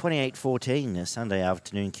 28-14, Sunday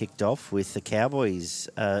afternoon kicked off with the Cowboys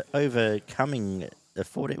overcoming.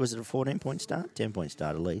 Was it a 14-point start? 10-point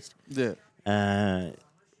start at least. Yeah.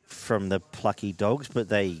 From the plucky Dogs, but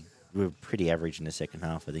they were pretty average in the second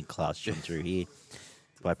half. I think Class shone through here.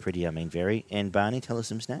 By pretty, I mean very. And Barney, tell us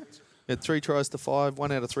some stats. Had 3 tries to 5,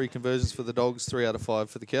 1 out of 3 conversions for the Dogs, 3 out of 5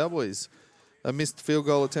 for the Cowboys. A missed field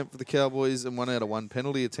goal attempt for the Cowboys and 1 out of 1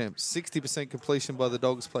 penalty attempt. 60% completion by the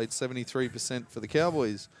Dogs, played 73% for the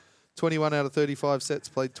Cowboys. 21 out of 35 sets,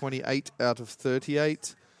 played 28 out of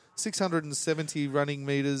 38. 670 running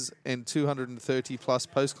metres and 230 plus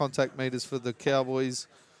post-contact metres for the Cowboys.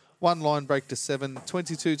 1 line break to 7,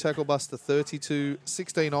 22 tackle bust to 32,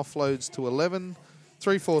 16 offloads to 11,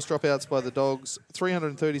 3 forced dropouts by the Dogs,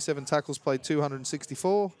 337 tackles played,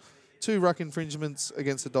 264, 2 ruck infringements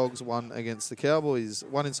against the Dogs, 1 against the Cowboys,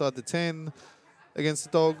 1 inside the 10 against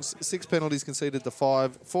the Dogs, 6 penalties conceded to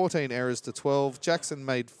 5, 14 errors to 12. Jackson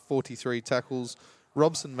made 43 tackles.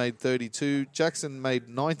 Robson made 32. Jackson made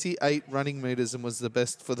 98 running metres and was the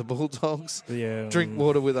best for the Bulldogs. Yeah.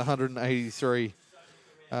 Drinkwater with 183.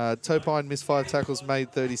 Topine missed 5 tackles,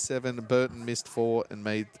 made 37. Burton missed 4 and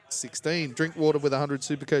made 16. Drinkwater with 100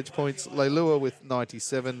 Supercoach points. Leilua with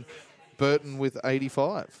 97. Burton with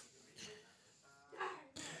 85.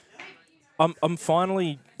 I'm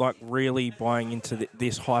finally really buying into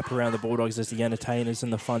this hype around the Bulldogs as the entertainers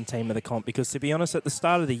and the fun team of the comp, because to be honest, at the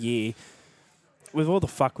start of the year, with all the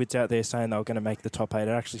fuckwits out there saying they were going to make the top 8, it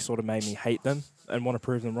actually sort of made me hate them and want to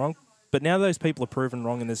prove them wrong. But now those people are proven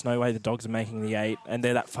wrong and there's no way the Dogs are making the 8 and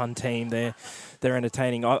they're that fun team, they're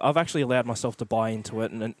entertaining. I've actually allowed myself to buy into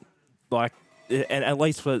it and at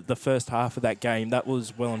least for the first half of that game, that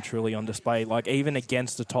was well and truly on display. Like, even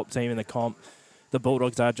against the top team in the comp, the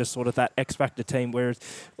Bulldogs are just sort of that X-Factor team, whereas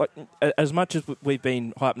as much as we've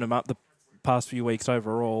been hyping them up the past few weeks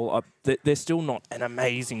overall, they're still not an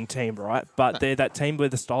amazing team, right? But they're that team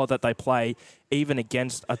with the style that they play, even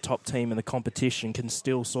against a top team in the competition, can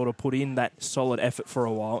still sort of put in that solid effort for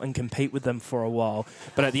a while and compete with them for a while.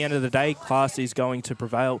 But at the end of the day, class is going to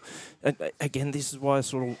prevail. And again, this is why I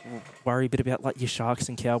sort of worry a bit about your Sharks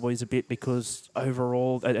and Cowboys a bit, because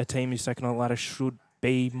overall a team who's second on the ladder should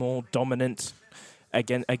be more dominant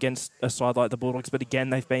against a side like the Bulldogs. But again,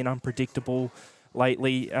 they've been unpredictable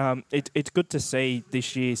lately. It's good to see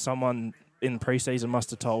this year someone in pre-season must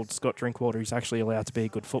have told Scott Drinkwater he's actually allowed to be a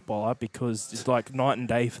good footballer, because it's like night and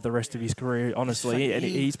day for the rest of his career, honestly. And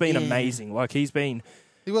he's been amazing.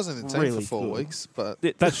 He wasn't in team really for 4 weeks, but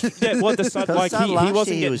he wasn't getting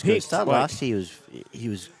picked. Start last year he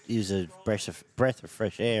was a breath of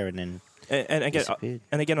fresh air, and then. And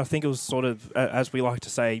again, I think it was sort of, as we like to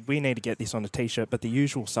say, we need to get this on a T-shirt, but the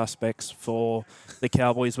usual suspects for the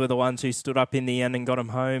Cowboys were the ones who stood up in the end and got them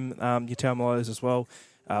home. Your Taumalos as well.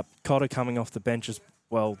 Cotter coming off the bench as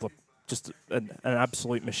well, just an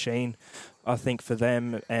absolute machine, I think, for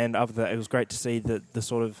them. And other than that, it was great to see the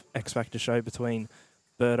sort of X-Factor show between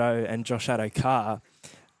Birdo and Josh Addo-Carr.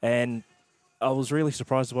 And I was really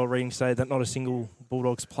surprised while reading today that not a single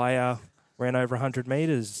Bulldogs player ran over 100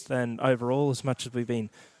 metres. And overall, as much as we've been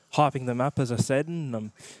hyping them up, as I said, and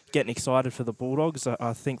I'm getting excited for the Bulldogs,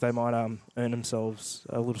 I think they might earn themselves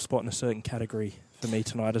a little spot in a certain category for me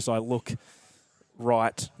tonight as I look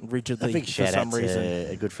right rigidly a big for shout some out to reason.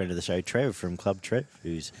 a good friend of the show, Trev from Club Trev,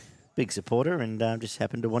 who's a big supporter and just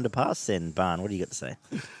happened to wander past then. Barn, what do you got to say?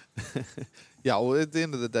 Yeah, well, at the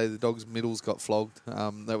end of the day, the Dogs' middles got flogged.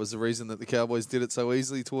 That was the reason that the Cowboys did it so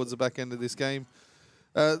easily towards the back end of this game.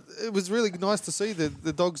 It was really nice to see that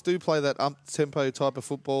the Dogs do play that up-tempo type of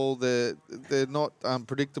football. They're not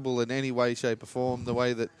predictable in any way, shape or form. The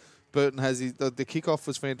way that Burton has the kickoff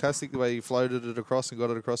was fantastic, the way he floated it across and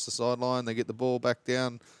got it across the sideline. They get the ball back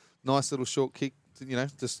down. Nice little short kick,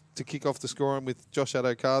 just to kick off the scoring with Josh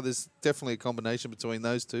Addo-Carr. There's definitely a combination between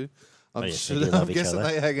those two. I'm guessing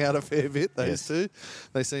they hang out a fair bit, those two.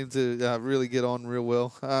 They seem to really get on real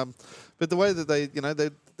well. But the way that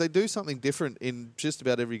they do something different in just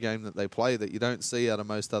about every game that they play that you don't see out of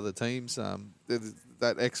most other teams.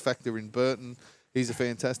 That X factor in Burton, he's a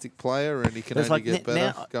fantastic player and he can only get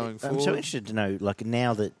better going forward. I'm so interested to know,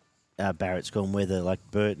 now that Barrett's gone, whether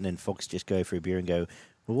Burton and Fox just go for a beer and go,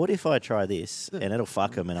 well, what if I try this and it'll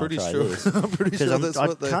fuck them and I'll try this? I'm pretty sure that's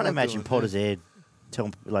what I can't imagine Potter's Ed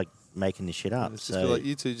making this shit up. It's just like,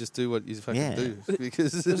 you two just do what you fucking do.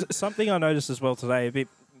 Because something I noticed as well today, a bit.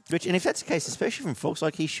 And if that's the case, especially from Fox,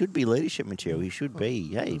 he should be leadership material. He should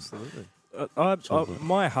be. Hey, absolutely.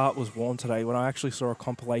 My heart was warmed today when I actually saw a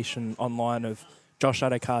compilation online of Josh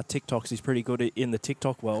Addo-Carr TikToks. He's pretty good in the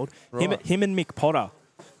TikTok world. Right. Him and Mick Potter.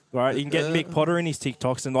 Right, you can get Mick Potter in his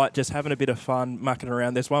TikToks and just having a bit of fun, mucking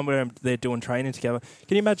around. There's one where they're doing training together.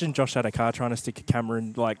 Can you imagine Josh Addo-Carr trying to stick a camera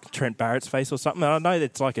in Trent Barrett's face or something? And I know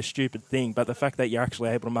that's a stupid thing, but the fact that you're actually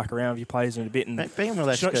able to muck around with your players in a bit and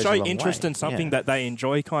show interest in something that they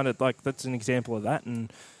enjoy, that's an example of that.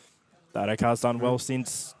 And Addo-Carr's done well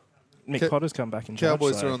since Mick Potter's come back in charge.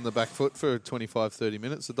 Cowboys are on the back foot for 25, 30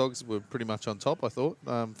 minutes. The Dogs were pretty much on top, I thought,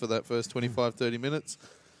 for that first 25, 30 minutes.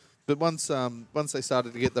 But once they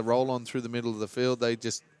started to get the roll on through the middle of the field, they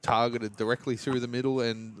just targeted directly through the middle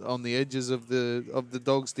and on the edges of the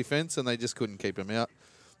Dogs' defence, and they just couldn't keep them out.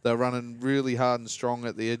 They were running really hard and strong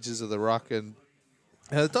at the edges of the ruck, and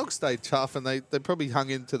the Dogs stayed tough, and they probably hung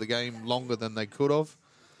into the game longer than they could have,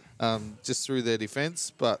 just through their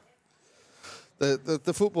defence. But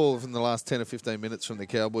the football from the last 10 or 15 minutes from the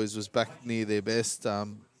Cowboys was back near their best.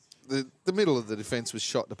 The middle of the defence was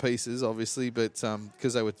shot to pieces, obviously, but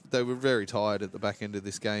because they were very tired at the back end of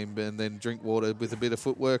this game, and then Drinkwater with a bit of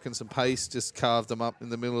footwork and some pace just carved them up in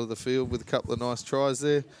the middle of the field with a couple of nice tries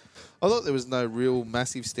there. I thought there was no real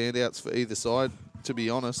massive standouts for either side, to be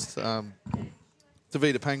honest. Tavita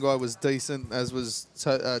Pangai was decent, as was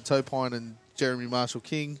Topine and Jeremy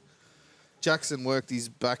Marshall-King. Jackson worked his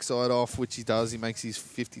backside off, which he does. He makes his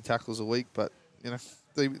 50 tackles a week, but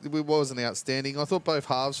it wasn't outstanding. I thought both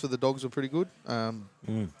halves for the Dogs were pretty good.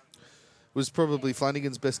 Was probably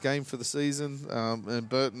Flanagan's best game for the season, and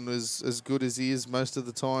Burton was as good as he is most of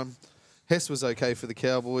the time. Hess was okay for the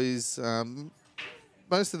Cowboys.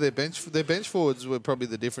 Most of their bench forwards were probably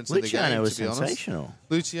the difference in the game, to be honest. Luciano was sensational.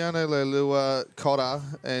 Luciano, Leilua, Cotter,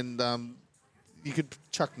 and you could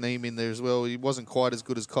chuck Neem in there as well. He wasn't quite as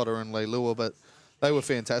good as Cotter and Leilua, but they were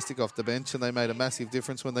fantastic off the bench, and they made a massive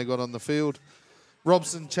difference when they got on the field.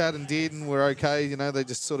 Robson, Chad and Dearden were okay. They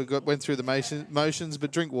just sort of went through the motions,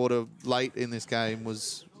 but Drinkwater late in this game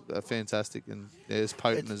was fantastic and as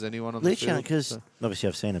potent as anyone on the field. Because obviously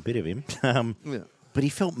I've seen a bit of him. But he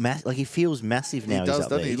felt he feels massive now. He does,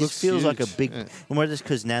 doesn't he? He just feels like a big. And whether it's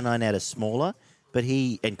because Nanai are smaller, but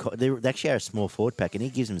they actually are a small forward pack, and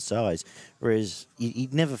he gives them size. Whereas he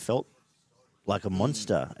never felt like a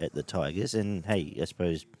monster at the Tigers. And hey, I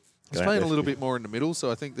suppose. He's playing a little bit more in the middle, so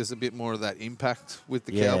I think there's a bit more of that impact with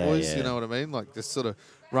the Cowboys. Yeah. You know what I mean? Just sort of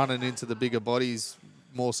running into the bigger bodies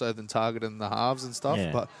more so than targeting the halves and stuff.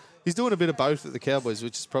 Yeah. But he's doing a bit of both at the Cowboys,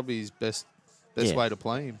 which is probably his best way to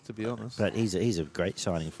play him, to be honest. But he's a great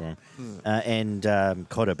signing for him. And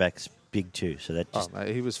Cotterback's big too, so that just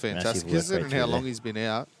mate, he was fantastic. Considering how long he's been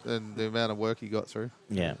out and the amount of work he got through.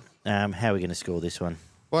 Yeah. How are we going to score this one?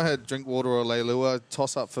 Well, I had Drinkwater or Leilua,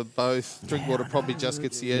 toss up for both. Drinkwater probably just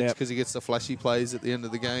gets the edge because he gets the flashy plays at the end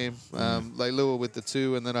of the game. Leilua with the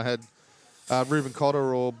 2, and then I had Reuben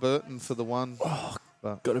Cotter or Burton for the 1. Oh,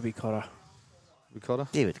 got to be Cotter. Cotter?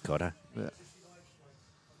 Yeah, with Cotter. Yeah.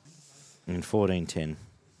 And 14-10.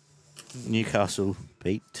 Newcastle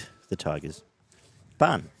beat the Tigers.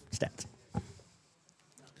 Barn stats.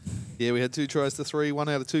 Yeah, we had 2 tries to 3, 1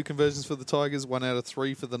 out of 2 conversions for the Tigers, 1 out of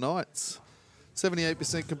 3 for the Knights.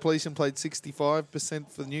 78% completion, played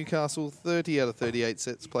 65% for Newcastle. 30 out of 38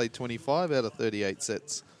 sets, played 25 out of 38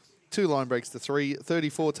 sets. 2 line breaks to 3,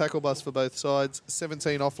 34 tackle busts for both sides,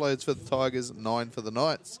 17 offloads for the Tigers, 9 for the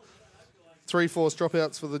Knights. 3 forced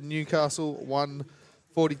dropouts for the Newcastle, 1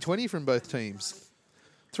 40-20 from both teams.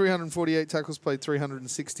 348 tackles played,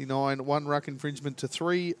 369, 1 ruck infringement to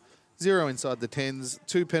 3, 0 inside the 10s,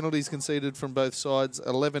 2 penalties conceded from both sides,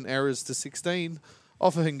 11 errors to 16.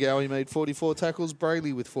 Offa Hingawi made 44 tackles,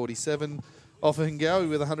 Brayley with 47, Offa Hingawi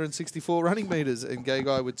with 164 running metres, and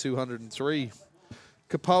Gagai with 203.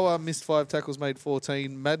 Kapoa missed 5 tackles, made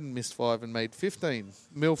 14. Madden missed 5 and made 15.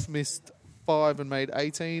 Milf missed 5 and made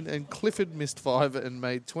 18. And Clifford missed 5 and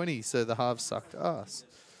made 20. So the halves sucked ass.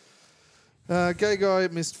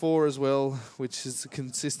 Gagai missed 4 as well, which is a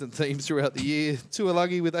consistent theme throughout the year.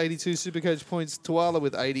 Tuolagi with 82 Supercoach points. Tuala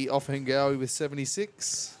with 80. Offa Hingawi with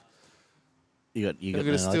 76. You got I'm going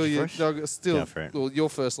to steal you. Go for it. Well, your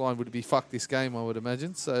first line would be "fuck this game," I would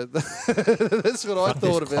imagine. So that's what I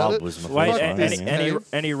thought about it. Wait,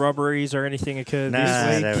 any robberies or anything occurred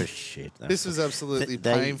this week? That was shit. This was absolutely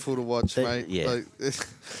painful to watch, mate. Yeah. Like,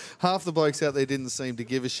 half the blokes out there didn't seem to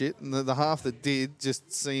give a shit, and the half that did just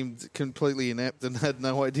seemed completely inept and had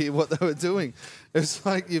no idea what they were doing. It was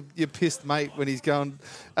like your pissed mate when he's going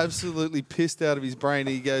absolutely pissed out of his brain.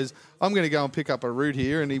 He goes, I'm going to go and pick up a root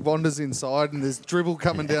here. And he wanders inside and there's dribble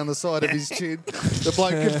coming down the side of his chin. The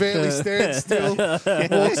bloke can barely stand still.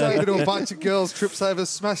 Walks over to a bunch of girls, trips over,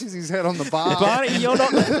 smashes his head on the bar.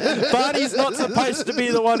 Barney's not supposed to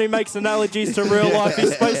be the one who makes analogies to real life.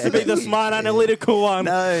 He's supposed to be the smart, analytical one.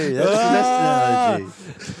 No, that's analogy.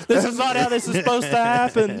 This is not how this is supposed to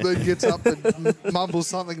happen. Then gets up and mumbles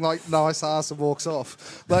something like nice ass and walks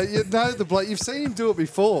off. Like, you know the bloke, you've seen him do it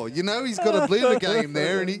before. You know he's got a bit of a game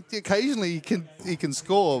there, and occasionally he can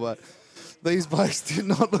score, but these blokes did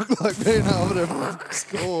not look like being able to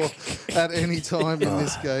score at any time in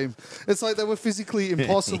this game. It's like they were physically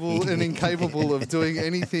impossible and incapable of doing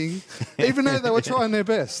anything, even though they were trying their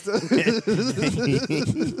best.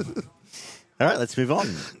 All right, let's move on.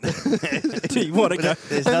 Do you want to go?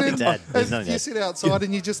 There's nothing to add. You sit outside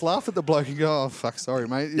and you just laugh at the bloke and go, oh, fuck, sorry,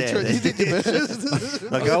 mate. You did your best.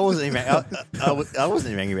 Like, I wasn't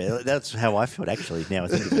even angry about it. That's how I felt, actually, now I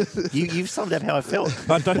think about it. You've summed up how I felt.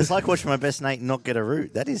 It's like watching my best mate not get a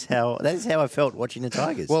root. That is how I felt watching the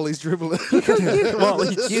Tigers. While he's dribbling. You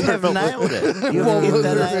have nailed it. You have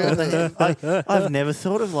nailed it. I've never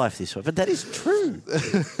thought of life this way, but that is true.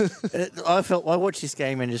 I watched this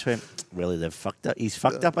game and just went, really, they've fucked up. He's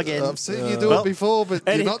fucked up again. I've seen you do it before, but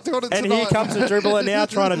you're not doing it tonight. And here comes a dribbler now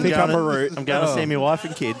trying to pick up a root. I'm going to see my wife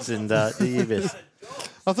and kids and do your best.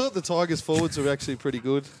 I thought the Tigers forwards were actually pretty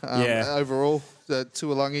good overall.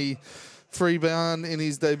 Tuolungi, Freeburn in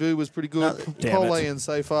his debut was pretty good. Pole and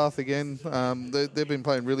Seyfarth again. They've been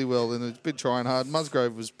playing really well and a bit trying hard.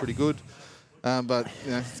 Musgrove was pretty good, but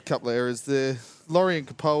a couple of errors there. Laurie and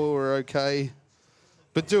Kapoa were okay.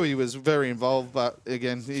 But Dewey was very involved, but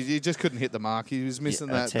again, he just couldn't hit the mark. He was missing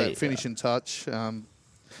that finishing touch.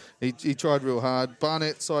 He tried real hard.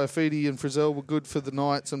 Barnett, Saifidi and Frizzell were good for the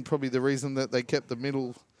Knights and probably the reason that they kept the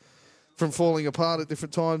middle from falling apart at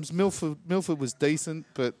different times. Milford was decent,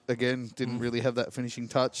 but again, didn't really have that finishing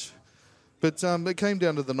touch. But it came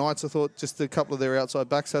down to the Knights. I thought just a couple of their outside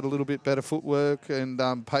backs had a little bit better footwork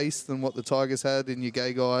and pace than what the Tigers had in your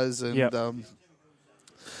gay guys and...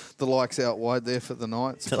 the likes out wide there for the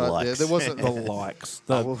Knights. There The wasn't likes.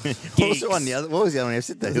 What was the other one? I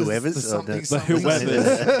said the whoever's. The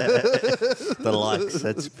whoever's. The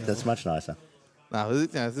likes. That's much nicer. No,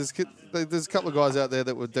 there's a couple of guys out there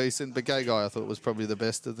that were decent, but Gay Guy I thought was probably the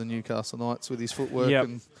best of the Newcastle Knights with his footwork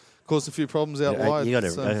and caused a few problems out wide.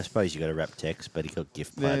 I suppose you got to wrap Tex, but he got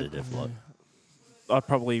gift plated a lot. I'd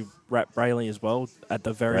probably wrap Brayley as well, at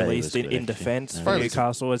the very least, in defence for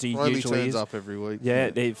Newcastle, as he usually turns up every week.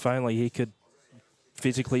 If only he could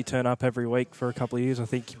physically turn up every week for a couple of years, I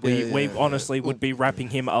think we honestly would be wrapping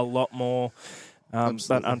him a lot more.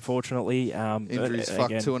 But unfortunately... injuries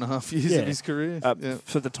fucked 2.5 years of his career.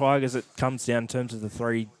 For the Tigers, it comes down in terms of the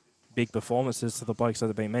 3 big performances to the blokes that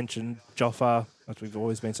have been mentioned. Joffa, as we've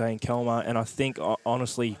always been saying, Kelmer, and I think,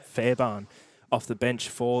 honestly, Fairbairn off the bench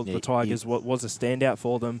for the Tigers was a standout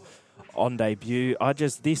for them on debut.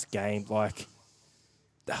 This game, like,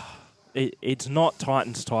 it's not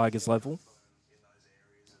Titans-Tigers level,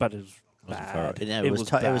 but it's bad. It was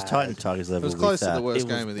Titans-Tigers level. It was close to the worst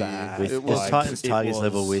game of the year. It was Titans-Tigers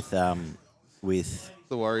level with the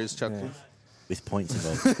Warriors chuckle. With points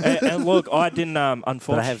involved. and look, I didn't,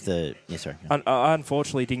 unfortunately... I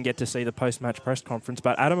unfortunately didn't get to see the post-match press conference,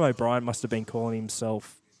 but Adam O'Brien must have been calling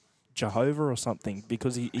himself Jehovah or something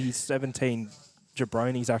because he's 17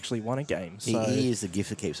 jabronis actually won a game. So He is the gift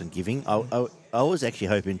that keeps on giving. I was actually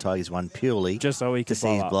hoping Tigers won purely just so he could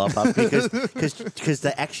see his blow up because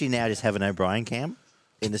they actually now just have an O'Brien cam.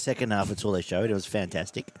 In the second half, it's all they showed. It was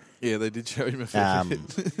fantastic. Yeah, they did show him a fair bit.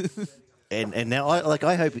 And now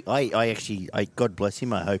I hope God bless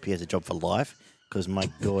him. I hope he has a job for life because my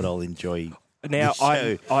God, I'll enjoy. Now this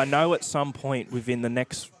show. I know at some point within the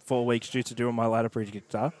next 4 weeks, due to doing my ladder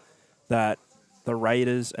predictor, that the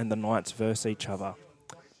Raiders and the Knights verse each other.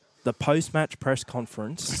 The post-match press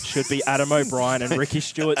conference should be Adam O'Brien and Ricky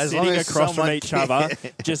Stewart sitting across from each other,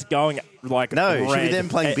 just going like no, should be them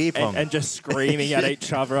playing beer pong and just screaming at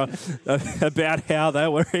each other about how they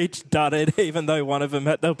were each dudded, even though one of them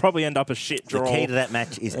they'll probably end up a shit draw. The key to that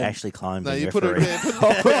match is Ashley Klein. No, you put the ref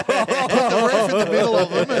in the middle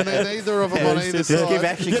of them, and then either of them on either side. Just give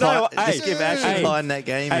Ashley Klein that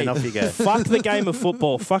game, and off you go. Fuck the game of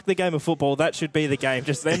football. Fuck the game of football. That should be the game.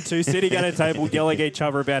 Just them two sitting at a table yelling at each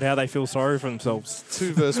other about how they feel sorry for themselves.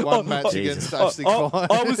 2-versus-1 match against Ashley Klein.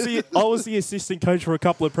 I was the assistant coach for a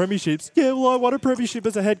couple of premierships. Yeah, well, I won a premiership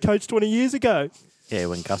as a head coach 20 years ago. Yeah,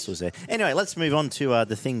 when Gus was there. Anyway, let's move on to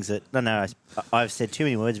the things that... No, I've said too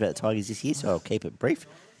many words about the Tigers this year, so I'll keep it brief.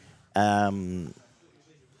 Yeah,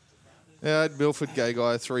 I had Milford Gagai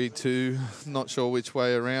 3-2. Not sure which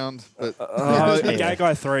way around, but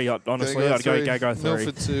Gagai 3. Honestly, I'd go Gagai 3.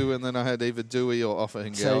 Milford 2, and then I had either Dewey or Offa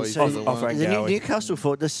Hingawi. So Newcastle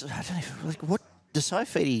fought this. I don't know, what the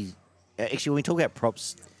Saifidi. Actually, when we talk about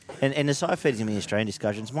props, and the Saifidis in the Australian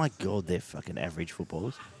discussions, my God, they're fucking average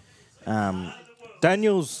footballers.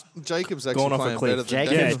 Daniel's Jacob's actually gone off playing a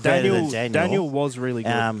cliff. better than Daniel was really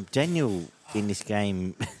good. Daniel in this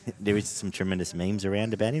game, there is some tremendous memes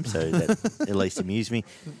around about him, so that at least amused me.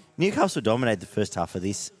 Newcastle dominated the first half of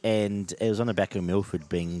this, and it was on the back of Milford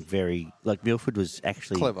being very... Milford was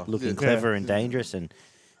actually looking clever and dangerous, and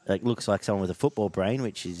looks like someone with a football brain,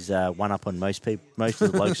 which is one up on most of the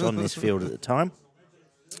blokes on this field at the time.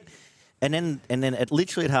 And then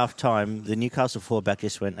literally at half time, the Newcastle fullback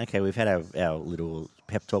just went, okay, we've had our little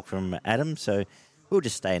pep talk from Adam, so we'll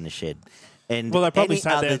just stay in the shed. And well, they probably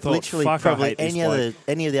sat there and thought, literally, fuck, probably I hate any this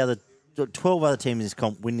of the other 12 other teams in this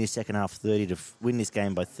comp win this second half win this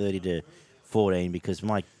game by 30-14 because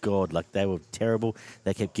my God, they were terrible.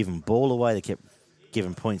 They kept giving ball away. They kept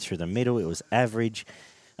giving points through the middle. It was average.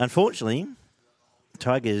 Unfortunately,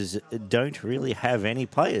 Tigers don't really have any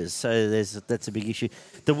players, so that's a big issue.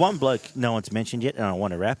 The one bloke no one's mentioned yet, and I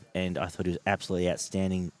want to wrap, and I thought he was absolutely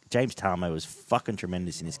outstanding. James Tarmo was fucking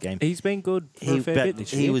tremendous in this game. He's been good for a fair bit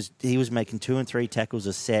this year. He was making 2 and 3 tackles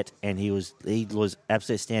a set, and he was absolutely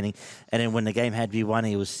outstanding. And then when the game had to be won,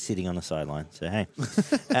 he was sitting on the sideline. So hey,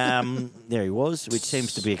 there he was, which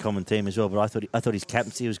seems to be a common theme as well. But I thought his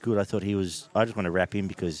captaincy was good. I just want to wrap him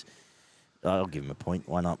because I'll give him a point.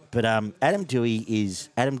 Why not? But Adam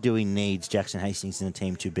Dewey needs Jackson Hastings in the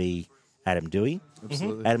team to be Adam Dewey.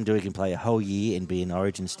 Absolutely. Adam Dewey can play a whole year and be an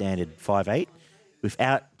Origin standard 5'8".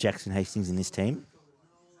 Without Jackson Hastings in this team,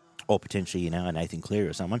 or potentially, a Nathan Cleary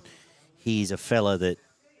or someone, he's a fella that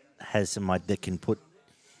has some that can put.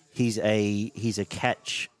 He's a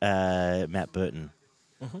catch Matt Burton,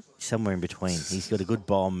 somewhere in between. He's got a good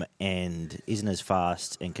bomb and isn't as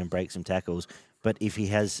fast and can break some tackles. But if he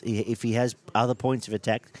has other points of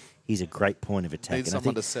attack, he's a great point of attack. Needs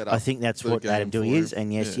someone to set up. I think that's what Adam Dewey is.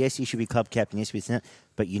 And yes, he should be club captain. Yes,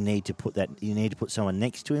 but you need to put that. You need to put someone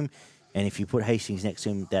next to him. And if you put Hastings next to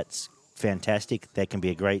him, that's fantastic. That can be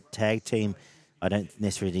a great tag team. I don't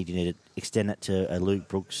necessarily need to extend that to a Luke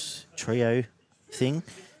Brooks trio thing.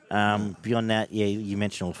 Beyond that, you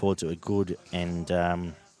mentioned all forwards that were good. And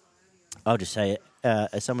I'll just say,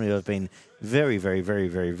 as someone who I've been very, very, very,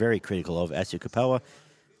 very, very critical of, Asu Kapawa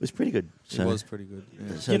was pretty good. So, he was pretty good.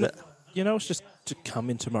 Yeah. So it's just to come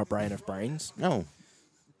into my brain of brains. No.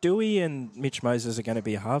 Dewey and Mitch Moses are going to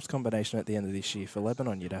be a halves combination at the end of this year for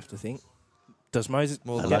Lebanon, you'd have to think. Does Moses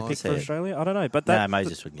get picked for Australia? I don't know. But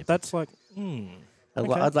Moses wouldn't get picked. That's like,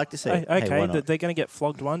 okay. I'd like to see it. Okay, hey, they're going to get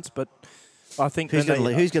flogged once, but I think... Who's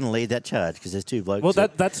going to lead that charge? Because there's two blokes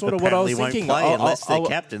that's sort of what I was thinking. Won't play unless they're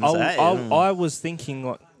captains. I was thinking,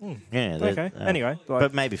 like... okay. Anyway.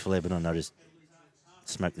 But maybe for Lebanon, they'll just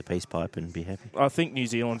smoke the peace pipe and be happy. I think New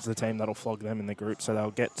Zealand's the team that'll flog them in the group, so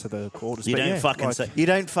they'll get to the quarters. You don't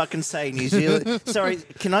fucking say New Zealand. Sorry,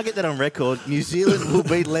 can I get that on record? New Zealand will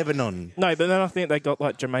beat Lebanon. No, but then I think they got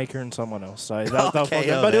like Jamaica and someone else, so they'll flog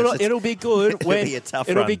them. But it'll be good.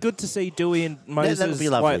 It'll be good to see Dewey and Moses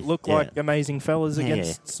look like amazing fellas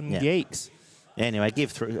against some geeks. Anyway, I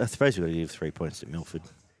suppose we've got to give 3 points to Milford.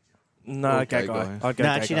 No, Gagai. I'd go No, Gagai.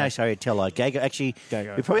 actually, no, sorry, tell lie. Gagai, actually,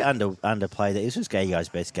 Gagai. we probably underplayed that. This was Gagai's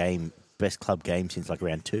best club game since like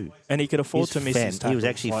round 2. And he could afford to miss his tackles. He was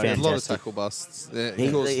actually A fantastic. lot of tackle busts. Yeah,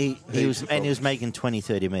 He was making 20,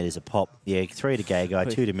 30 metres a pop. Yeah, 3 to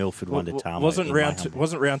Gagai, 2 to Milford, 1 to Tamo. Wasn't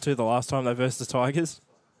round 2 the last time they versed the Tigers?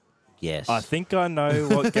 Yes. I think I know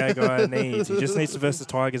what Gagai needs. He just needs to verse the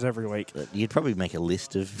Tigers every week. You'd probably make a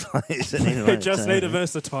list of players. We just need to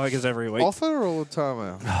verse the Tigers every week. Offer or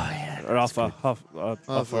Tamo? Oh, yeah. Offer. No,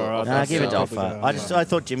 give it to Offer. I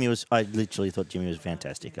thought Jimmy was. I literally thought Jimmy was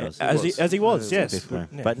fantastic. As he was, yes.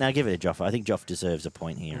 But now give it to Joff. I think Joff deserves a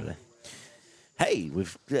point here or there. Hey,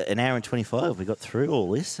 we've an hour and 25. We got through all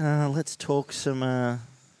this. Let's talk some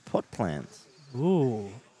pot plans. Ooh.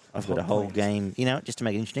 I've got a whole game. You know, just to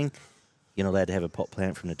make it interesting. You're not allowed to have a pot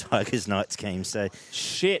plant from the Tigers Knights game. So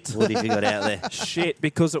shit. What have you got out there? Shit,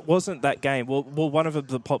 because it wasn't that game. Well, one of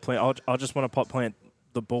the pot plant. I'll just want to pot plant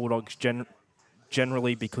the Bulldogs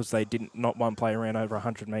generally because they didn't not one player ran over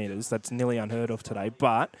 100 metres. That's nearly unheard of today.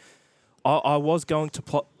 But I was going to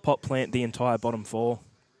pot plant the entire bottom 4,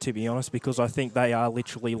 to be honest, because I think they are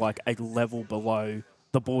literally like a level below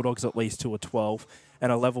the Bulldogs, at least to a 12.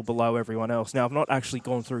 And a level below everyone else. Now, I've not actually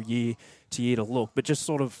gone through year to year to look, but just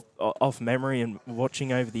sort of off memory and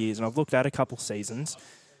watching over the years, and I've looked at a couple seasons.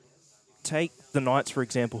 Take the Knights, for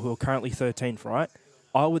example, who are currently 13th, right?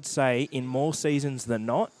 I would say in more seasons than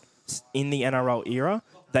not, in the NRL era,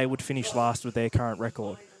 they would finish last with their current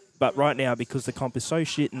record. But right now, because the comp is so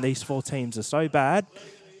shit and these 4 teams are so bad,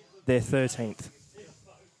 they're 13th.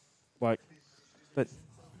 But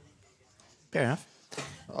fair enough.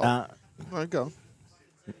 Go.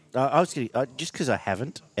 I was kidding. Just because I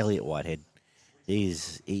haven't, Elliot Whitehead,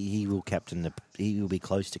 he will captain he will be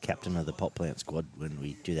close to captain of the pot plant squad when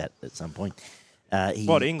we do that at some point.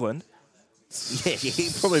 England? Yeah,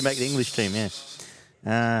 he'll probably make the English team.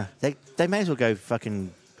 Yeah, they may as well go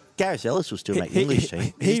fucking. Gareth Ellis will still make the English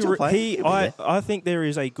team. I think there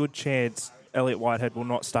is a good chance Elliot Whitehead will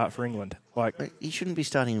not start for England. Like he shouldn't be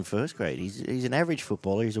starting in first grade. He's an average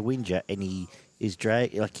footballer. He's a whinger, and he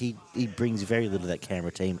brings very little to that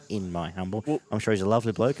Canberra team. In my humble, I'm sure he's a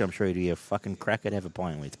lovely bloke. I'm sure he'd be a fucking cracker to have a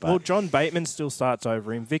pint with. But John Bateman still starts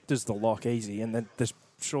over him. Victor's the lock easy, and then there's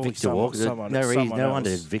surely Victor someone. No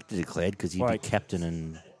wonder Victor declared because he'd be captain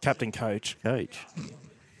and coach.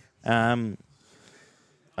 I'm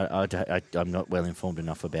not well informed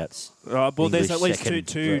enough about. There's at least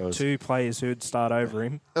two players who'd start over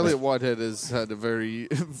him. Elliot Whitehead has had a very,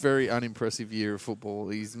 very unimpressive year of football.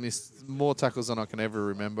 He's missed more tackles than I can ever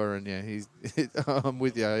remember, and I'm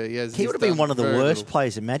with you. He would have been one of the worst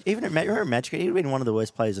players in Magic. Even at Magic, he would have been one of the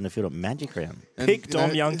worst players in the field at Magic Round. Pick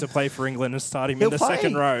Dom Young to play for England and start him in the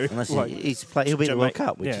second row. Unless he'll be the World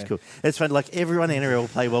Cup, which is cool. It's fun. Like everyone in the NRL will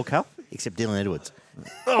play World Cup except Dylan Edwards.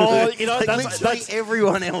 That's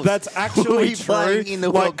everyone else. That's actually true. Playing in the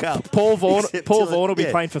World Cup. Paul Vaughan will be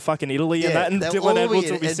playing for fucking Italy and that, and Dylan Edwards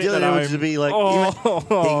will be sitting at home. Will be like, he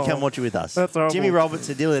can come watch it with us. That's horrible. Jimmy Roberts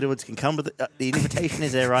and Dylan Edwards can come. The invitation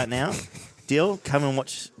is there right now. Dill, come and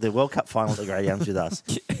watch the World Cup finals at Grey Youngs with us,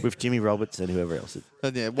 with Jimmy Roberts and whoever else.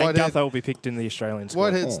 And Gutho will be picked in the Australian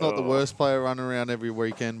squad. Whitehead's not the worst player running around every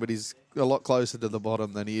weekend, but he's a lot closer to the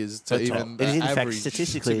bottom than he is to even it is in average. Fact,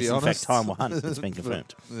 statistically, it's in fact time 100. It's been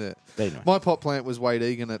confirmed. Yeah. Anyway. My pot plant was Wade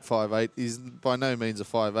Egan at 5'8". He's by no means a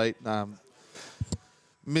 5'8".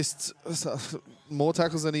 Missed more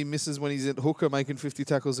tackles than he misses when he's at hooker, making 50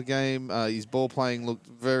 tackles a game. His ball playing looked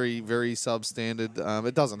very, very substandard.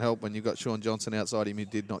 It doesn't help when you've got Sean Johnson outside him who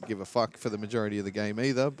did not give a fuck for the majority of the game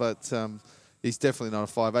either, but he's definitely not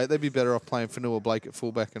a 5'8". They'd be better off playing Fanua Blake at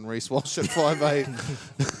fullback and Reece Walsh at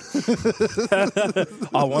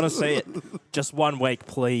 5'8". I want to see it. Just 1 week,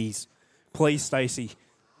 please. Please, Stacey.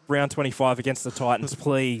 Round 25 against the Titans,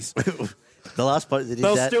 please. The last bloke that did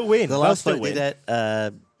They'll still win. The last bloke did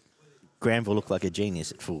that, Granville looked like a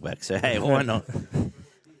genius at fullback, so hey, why not?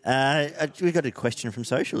 We got a question from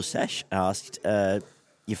social. Sash asked,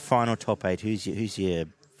 your final top 8, who's your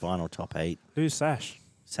final top 8? Who's Sash?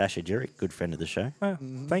 Sasha Jurek, good friend of the show. Oh,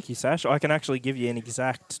 thank you, Sash. I can actually give you an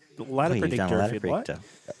exact ladder predictor if you'd like.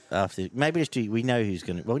 Maybe just we know who's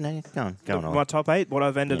going to... Well, no, go on. My top 8, what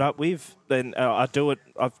I've ended up with, then I've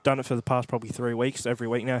done it for the past probably 3 weeks, every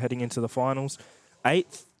week now, heading into the finals.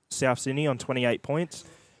 8th, South Sydney on 28 points.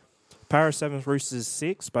 Para 7th, Roosters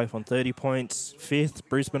 6, both on 30 points. 5th,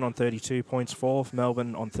 Brisbane on 32 points. 4th,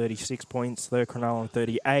 Melbourne on 36 points. 3rd, Cronulla on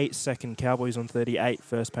 38. 2nd, Cowboys on 38.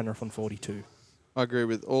 1st, Penrith on 42. I agree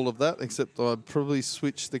with all of that, except I'd probably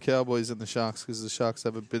switch the Cowboys and the Sharks because the Sharks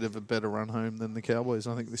have a bit of a better run home than the Cowboys.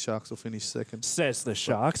 I think the Sharks will finish 2nd. Says the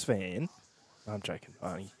Sharks fan. I'm joking.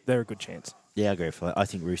 They're a good chance. Yeah, I agree with that. I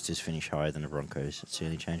think Roosters finish higher than the Broncos. That's the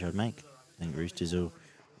only change I'd make. I think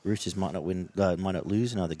Roosters might not win, might not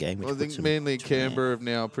lose another game. Which I think Manly and Canberra have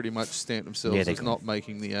now pretty much stamped themselves as not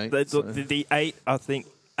making the 8. The 8, I think,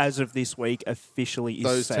 as of this week, officially is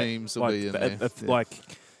those set. teams will be in there.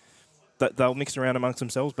 They'll mix around amongst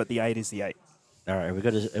themselves, but the 8 is the 8. All right, have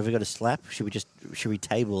we got a slap? Should we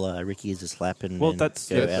table Ricky as a slap and? Well, and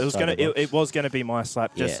it was gonna be my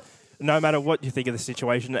slap. Just no matter what you think of the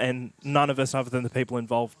situation, and none of us other than the people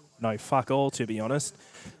involved know fuck all, to be honest.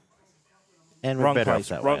 And we're better off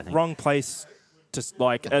that way, I think. Wrong place. Just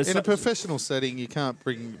like in a professional setting, you can't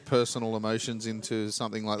bring personal emotions into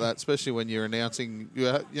something like that, especially when you're announcing.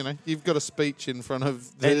 You've got a speech in front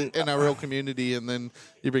of the NRL community, and then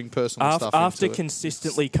you bring personal stuff after into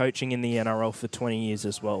consistently coaching in the NRL for 20 years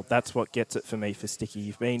as well. That's what gets it for me for Sticky.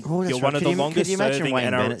 You've been you're one of the longest serving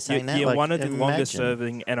NRL. You're one of the longest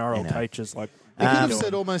serving NRL coaches. Like you could have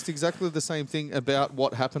said almost exactly the same thing about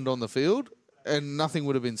what happened on the field, and nothing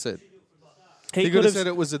would have been said. He could have said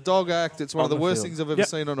it was a dog act. It's one of the worst things I've ever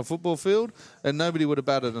seen on a football field, and nobody would have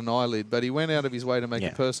batted an eyelid. But he went out of his way to make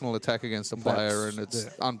a personal attack against a player, and it's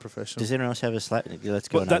unprofessional. Does anyone else have a slap? Let's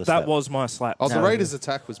go. That was my slap. Oh, the Raiders'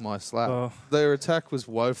 attack was my slap. Their attack was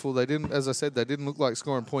woeful. They didn't, as I said, they didn't look like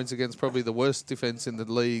scoring points against probably the worst defence in the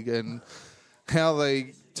league, and how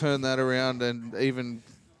they turned that around and even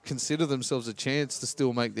consider themselves a chance to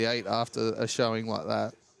still make the 8 after a showing like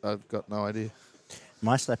that, I've got no idea.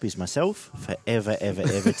 My slap is myself for ever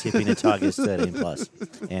tipping the Tigers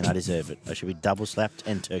 13+. And I deserve it. I should be double slapped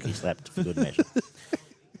and turkey slapped for good measure.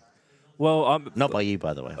 Well, not by you,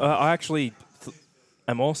 by the way. I actually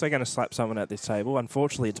am also going to slap someone at this table.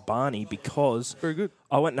 Unfortunately, it's Barney because very good.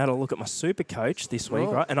 I went and had a look at my super coach this week,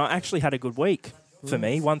 right? And I actually had a good week for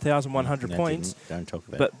me, 1,100 points. Don't talk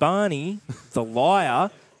about it. But Barney, the liar,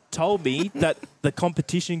 told me that the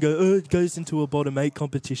competition goes into a bottom 8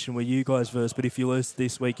 competition where you guys verse, but if you lose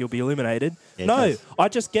this week, you'll be eliminated. Yeah, no, I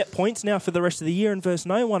just get points now for the rest of the year and verse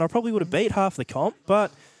no one. I probably would have beat half the comp,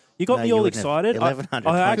 but you got me all excited.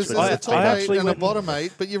 1,100 points. I actually went a bottom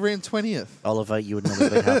 8, but you ran 20th. Oliver, you would not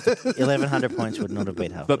have beat half. 1,100 points would not have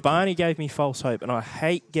beat half. But Barney gave me false hope, and I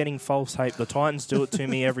hate getting false hope. The Titans do it to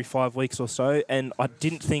me every 5 weeks or so, and I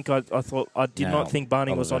didn't think I did not think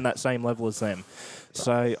Barney was on that same level as them.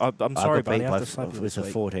 So I'm sorry, Barney. I have to slap you. It was a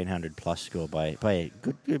 1,400+ score by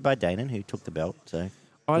Danon, who took the belt. So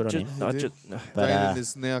Danon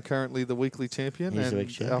is now currently the weekly champion,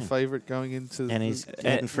 and our favourite going into and he's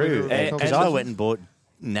getting through. Because I went and bought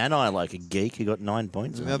Nanai like a geek. He got 9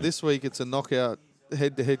 points. Now this week it's a knockout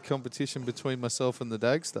head-to-head competition between myself and the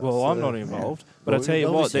Dagstars. Well, I'm not involved, but I tell you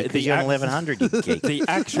what, the 1,100 you geek. the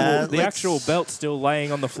actual belt's still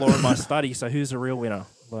laying on the floor in my study. So who's the real winner?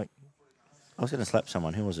 Like. I was going to slap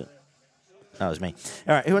someone. Who was it? No, it was me.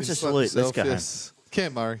 All right, who wants to salute? Let's go home.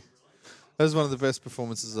 Cam Murray. That was one of the best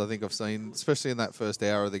performances I think I've seen, especially in that first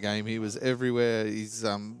hour of the game. He was everywhere. His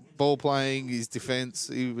ball playing, his defence,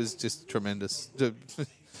 he was just tremendous.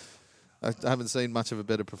 I haven't seen much of a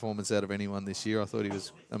better performance out of anyone this year. I thought he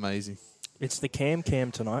was amazing. It's the Cam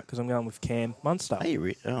tonight because I'm going with Cam Munster.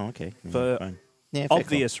 Okay. For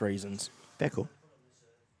obvious reasons. Fair call.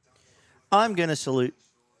 I'm going to salute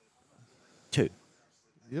 2.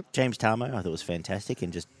 Yep. James Tarmo, I thought was fantastic,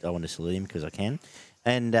 and I want to salute him because I can.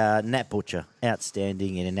 And Nat Butcher,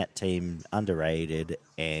 outstanding in a Nat team, underrated,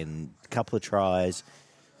 and a couple of tries,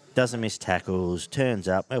 doesn't miss tackles, turns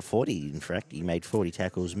up. 40, in fact. He made 40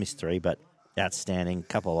 tackles, missed 3, but outstanding.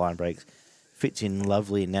 Couple of line breaks. Fits in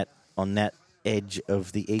lovely on that edge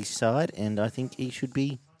of the east side, and I think he should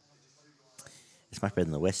be... It's much better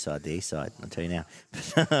than the west side, the east side, I'll tell you now.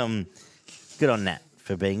 But, good on Nat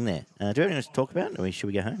for being there. Do you have anything to talk about, or should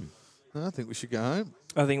we go home? No, I think we should go home.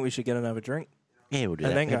 I think we should get another drink. Yeah, we'll do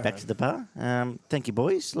that. Go back to the bar. Thank you,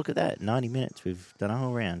 boys. Look at that. 90 minutes. We've done a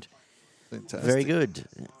whole round. Fantastic. Very good.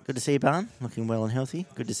 Good to see you, Barn. Looking well and healthy.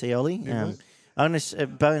 Good to see Ollie. A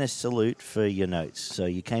bonus salute for your notes. So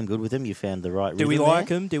you came good with them. You found the right rhythm. Do we like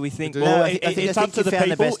them? Do we think... Well, I think it's up to the people.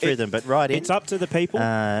 The best rhythm, but it's up to the people.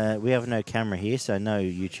 We have no camera here, so no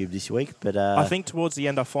YouTube this week. But I think towards the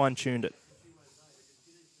end I fine-tuned it.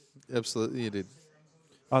 Absolutely, you did.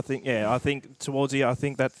 I think towards the... I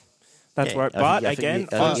think that's where... But again...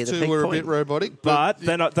 First 2 were a bit robotic. But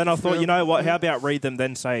then I thought, you know what, how about read them,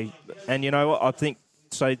 then say... And you know what, I think...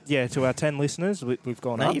 So, yeah, to our 10 listeners, we've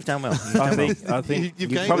gone up. You've done well. I think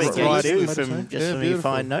you've probably it right in from your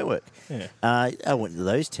fine note work. Yeah. I want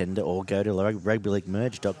those 10 to all go to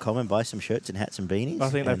rugbyleaguemerge.com and buy some shirts and hats and beanies. I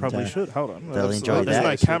think they probably should. Hold on. They'll enjoy that.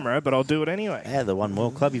 There's no camera, but I'll do it anyway. Yeah, the One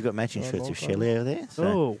World Club. You've got matching shirts with Shelley over there.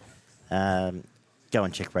 So, go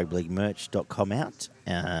and check rugbyleaguemerch.com out.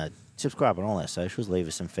 subscribe on all our socials. Leave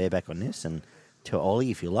us some feedback on this, and tell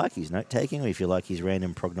Ollie if you like his note taking or if you like his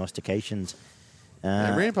random prognostications.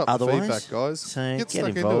 Ramp up the feedback, guys. So get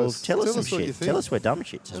involved. Tell us some what shit. Tell us we're dumb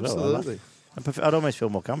shits as well. Absolutely. I'd almost feel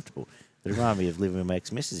more comfortable. It reminded me of living with my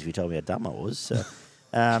ex-missus if you told me how dumb I was. So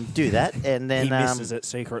do that, and then he misses it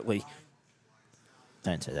secretly.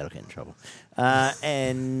 Don't say that; I'll get in trouble.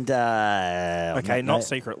 Okay, not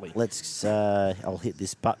secretly. Let's. I'll hit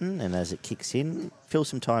this button, and as it kicks in, fill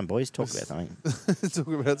some time, boys. Talk about something. Talk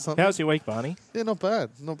about something. How's your week, Barney? Yeah, not bad.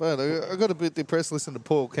 Not bad. I got a bit depressed listening to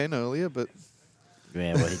Paul Ken earlier, but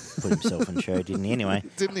yeah, well, he put himself on the show, didn't he? Anyway,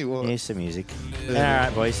 didn't he? What? Here's some music. Yeah. All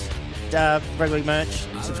right, boys. Rugby League merch.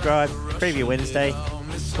 Subscribe. Preview Wednesday.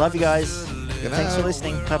 Love you guys. Thanks for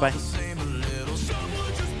listening. Bye bye.